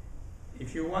 okay,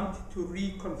 if you want to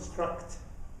reconstruct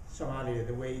Somalia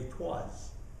the way it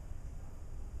was,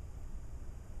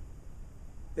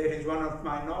 there is one of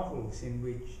my novels in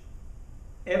which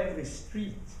every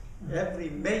street, every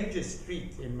major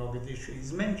street in Mogadishu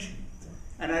is mentioned.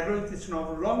 And I wrote this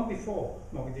novel long before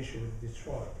Mogadishu was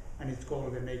destroyed, and it's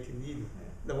called The Naked Needle,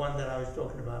 the one that I was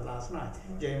talking about last night.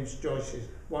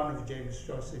 One of James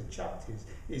Joyce's chapters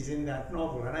is in that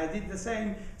novel, and I did the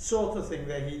same sort of thing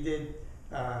that he did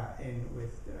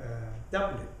with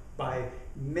Dublin, by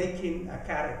making a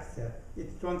character,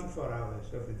 it's 24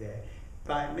 hours of the day,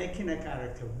 by making a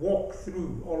character walk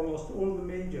through almost all the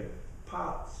major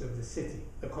parts of the city,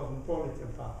 the cosmopolitan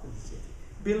part of the city,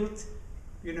 built,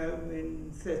 you know,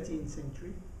 in 13th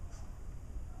century,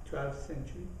 12th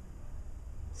century,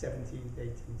 17th,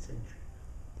 18th century.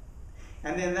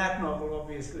 And then that novel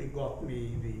obviously got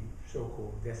me the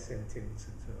so-called death sentence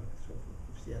and so on and so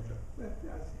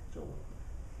forth.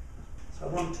 So I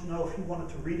wanted to know if you wanted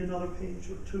to read another page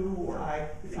or two, or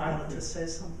if you wanted to say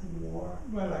something more.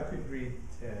 Well, I could read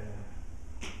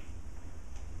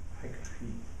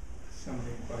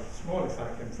something quite small if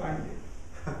I can find it.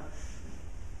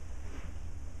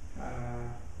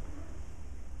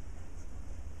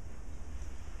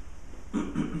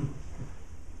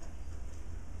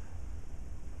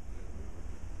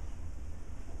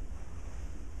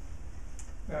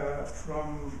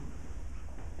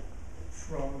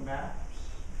 From Maps,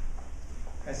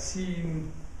 a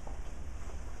scene,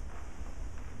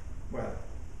 well,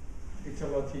 it's a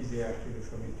lot easier actually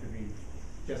for me to read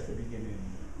just the beginning.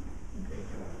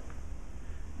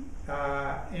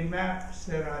 In Maps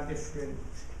there are different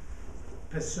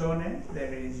personae.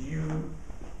 There is you,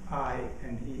 I,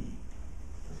 and he.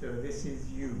 So this is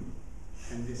you,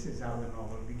 and this is how the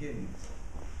novel begins.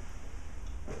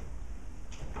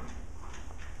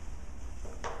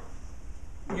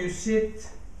 You sit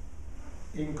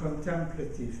in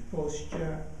contemplative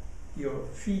posture, your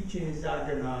features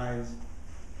agonized,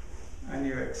 and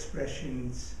your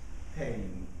expressions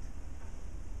pained.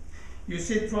 You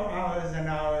sit for hours and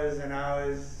hours and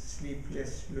hours,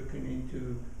 sleepless, looking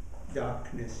into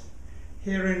darkness,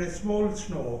 hearing a small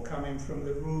snore coming from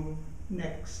the room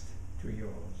next to yours.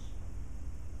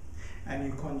 And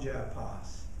you conjure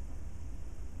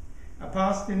a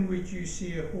past in which you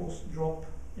see a horse drop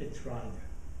its rider,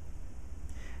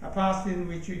 a past in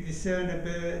which you discern a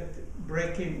bird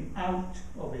breaking out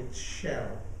of its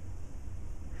shell,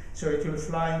 so it will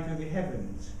fly into the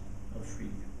heavens of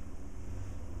freedom.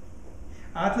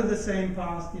 Out of the same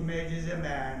past emerges a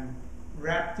man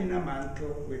wrapped in a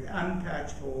mantle with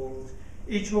unpatched holes,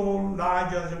 each hole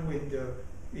large as a window,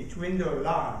 each window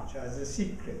large as a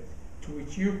secret to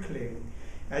which you cling,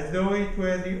 as though it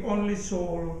were the only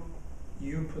soul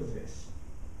you possess.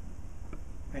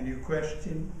 And you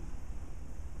question,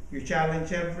 you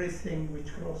challenge everything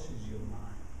which crosses your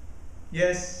mind.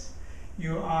 Yes,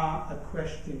 you are a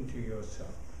question to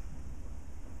yourself.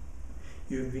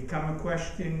 You've become a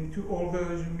question to all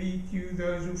those who meet you,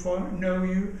 those who know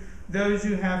you, those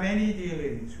who have any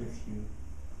dealings with you.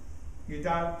 You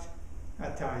doubt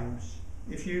at times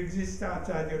if you exist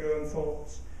outside your own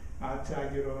thoughts,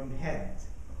 outside your own head,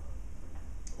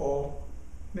 or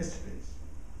mysteries.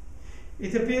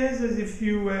 It appears as if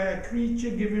you were a creature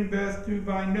given birth to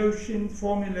by notions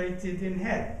formulated in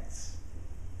heads,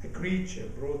 a creature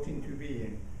brought into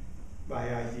being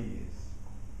by ideas.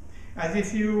 As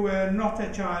if you were not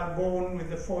a child born with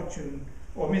the fortune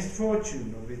or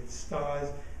misfortune of its stars,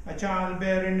 a child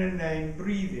bearing a name,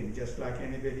 breathing just like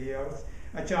anybody else,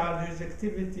 a child whose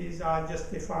activities are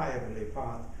justifiably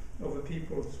part of a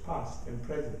people's past and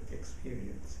present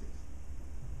experiences.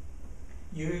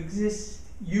 You exist,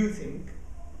 you think,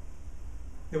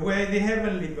 the way the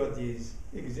heavenly bodies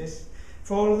exist.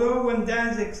 For although one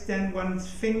does extend one's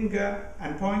finger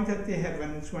and point at the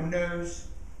heavens, one knows,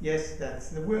 yes, that's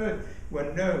the word,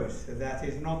 one knows that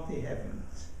is not the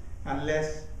heavens,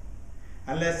 unless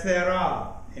there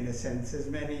are, in a sense, as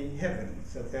many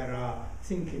heavens as there are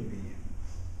thinking beings.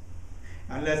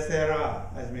 Unless there are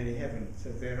as many heavens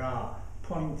as there are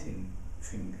pointing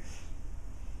fingers.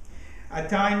 At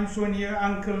times when your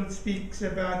uncle speaks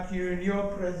about you in your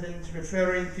presence,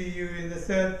 referring to you in the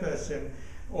third person,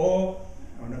 or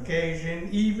on occasion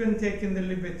even taking the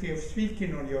liberty of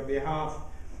speaking on your behalf,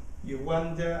 you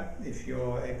wonder if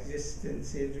your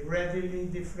existence is readily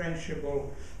differentiable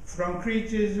from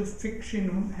creatures of fiction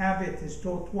whose habit has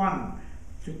taught one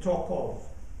to talk of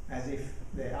as if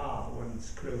they are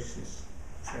one's closest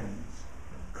friends.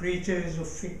 Creatures of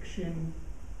fiction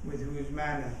with whose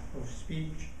manner of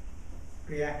speech,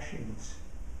 reactions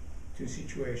to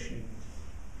situations,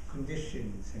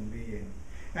 conditions and being,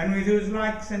 and with whose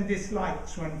likes and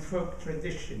dislikes one's folk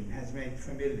tradition has made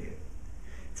familiar.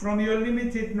 From your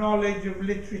limited knowledge of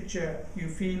literature, you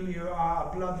feel you are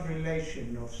a blood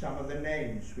relation of some of the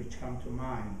names which come to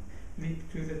mind,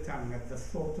 leap to the tongue at the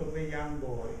thought of a young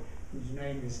boy whose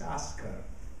name is Oscar,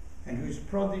 and whose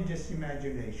prodigious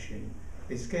imagination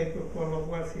is capable of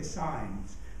wealthy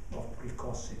signs of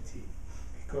precocity,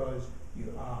 because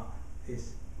you are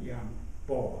this young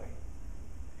boy.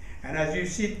 And as you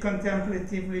sit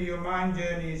contemplatively, your mind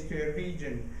journeys to a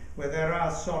region where there are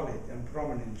solid and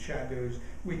prominent shadows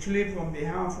which live on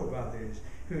behalf of others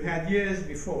who had years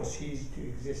before ceased to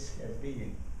exist as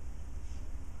being.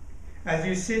 As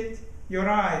you sit, your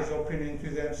eyes open into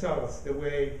themselves the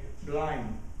way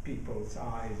blind people's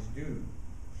eyes do.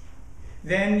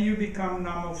 Then you become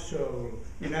numb of soul.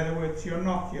 In other words, you're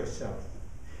not yourself.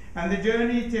 And the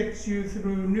journey takes you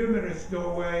through numerous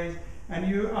doorways, and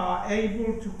you are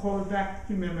able to call back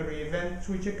to memory events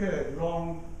which occurred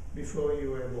long before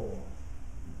you were born.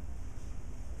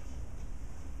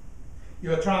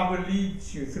 Your travel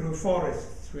leads you through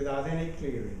forests without any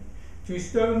clearing, to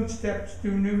stone steps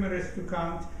too numerous to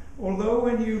count, although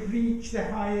when you reach the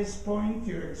highest point,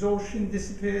 your exhaustion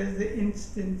disappears the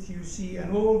instant you see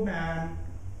an old man,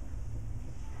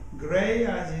 grey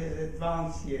as his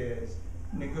advanced years,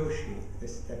 negotiate the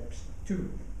steps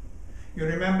too. You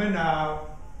remember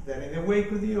now that in the wake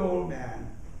of the old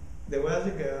man, there was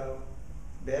a girl,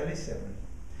 barely 7,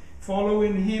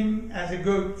 following him as a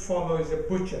goat follows a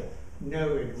butcher,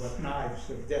 knowing what knives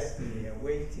of destiny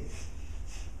awaited.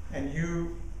 And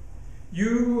you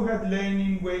who had lain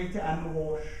in wait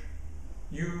unwashed,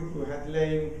 you who had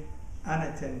lain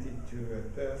unattended to her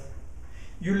birth,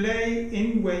 you lay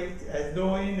in wait as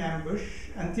though in ambush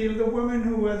until the woman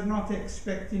who was not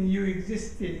expecting you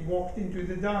existed walked into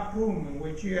the dark room in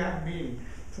which you had been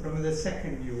from the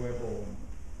second you were born,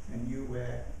 and you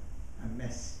were a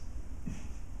mess.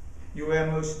 You were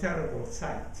a most terrible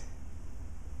sight.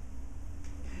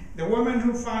 The woman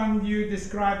who found you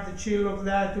described the chill of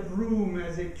that room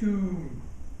as a tomb.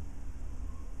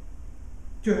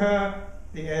 To her,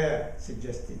 the air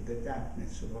suggested the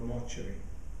dampness of a mortuary.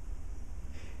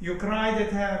 You cried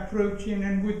at her approaching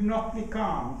and would not be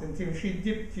calmed until she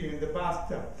dipped you in the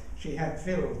bathtub she had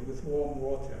filled with warm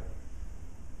water.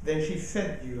 Then she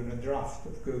fed you on a draught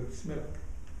of goat's milk.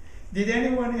 Did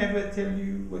anyone ever tell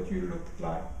you what you looked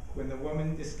like when the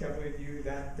woman discovered you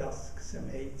that dusk some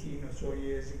 18 or so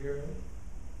years ago?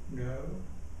 No.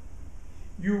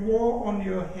 You wore on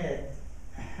your head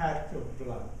a hat of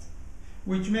blood,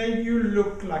 which made you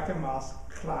look like a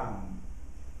masked clown.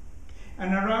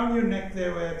 And around your neck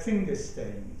there were finger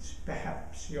stains,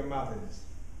 perhaps your mother's.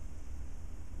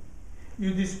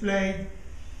 You displayed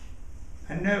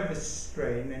a nervous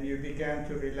strain, and you began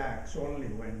to relax only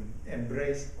when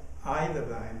embraced either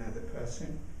by another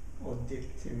person or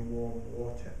dipped in warm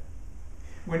water.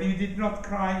 When you did not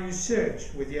cry, you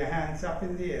searched with your hands up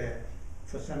in the air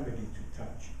for somebody to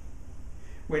touch.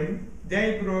 When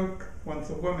day broke,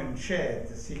 once a woman shared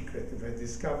the secret of her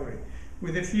discovery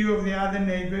with a few of the other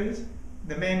neighbors,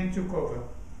 the men took over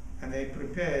and they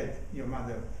prepared your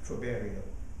mother for burial.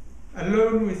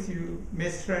 Alone with you,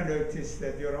 Mistra noticed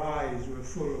that your eyes were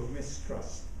full of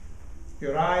mistrust.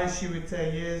 Your eyes, she would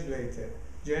say years later,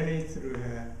 journeyed through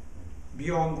her,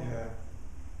 beyond her,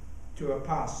 to a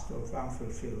past of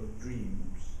unfulfilled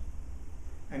dreams.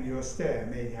 And your stare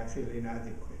made her feel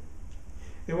inadequate.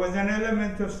 There was an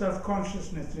element of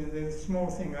self-consciousness in the small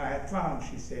thing I had found,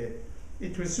 she said,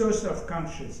 It was so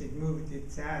self-conscious, it moved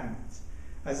its hands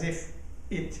as if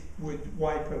it would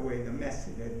wipe away the mess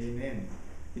it had been in.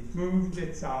 It moved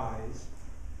its eyes.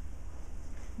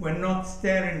 When not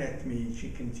staring at me, she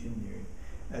continued,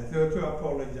 as though to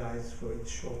apologize for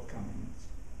its shortcomings.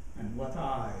 And what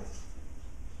eyes,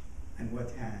 and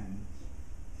what hands,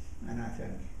 and I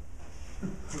thank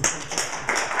you.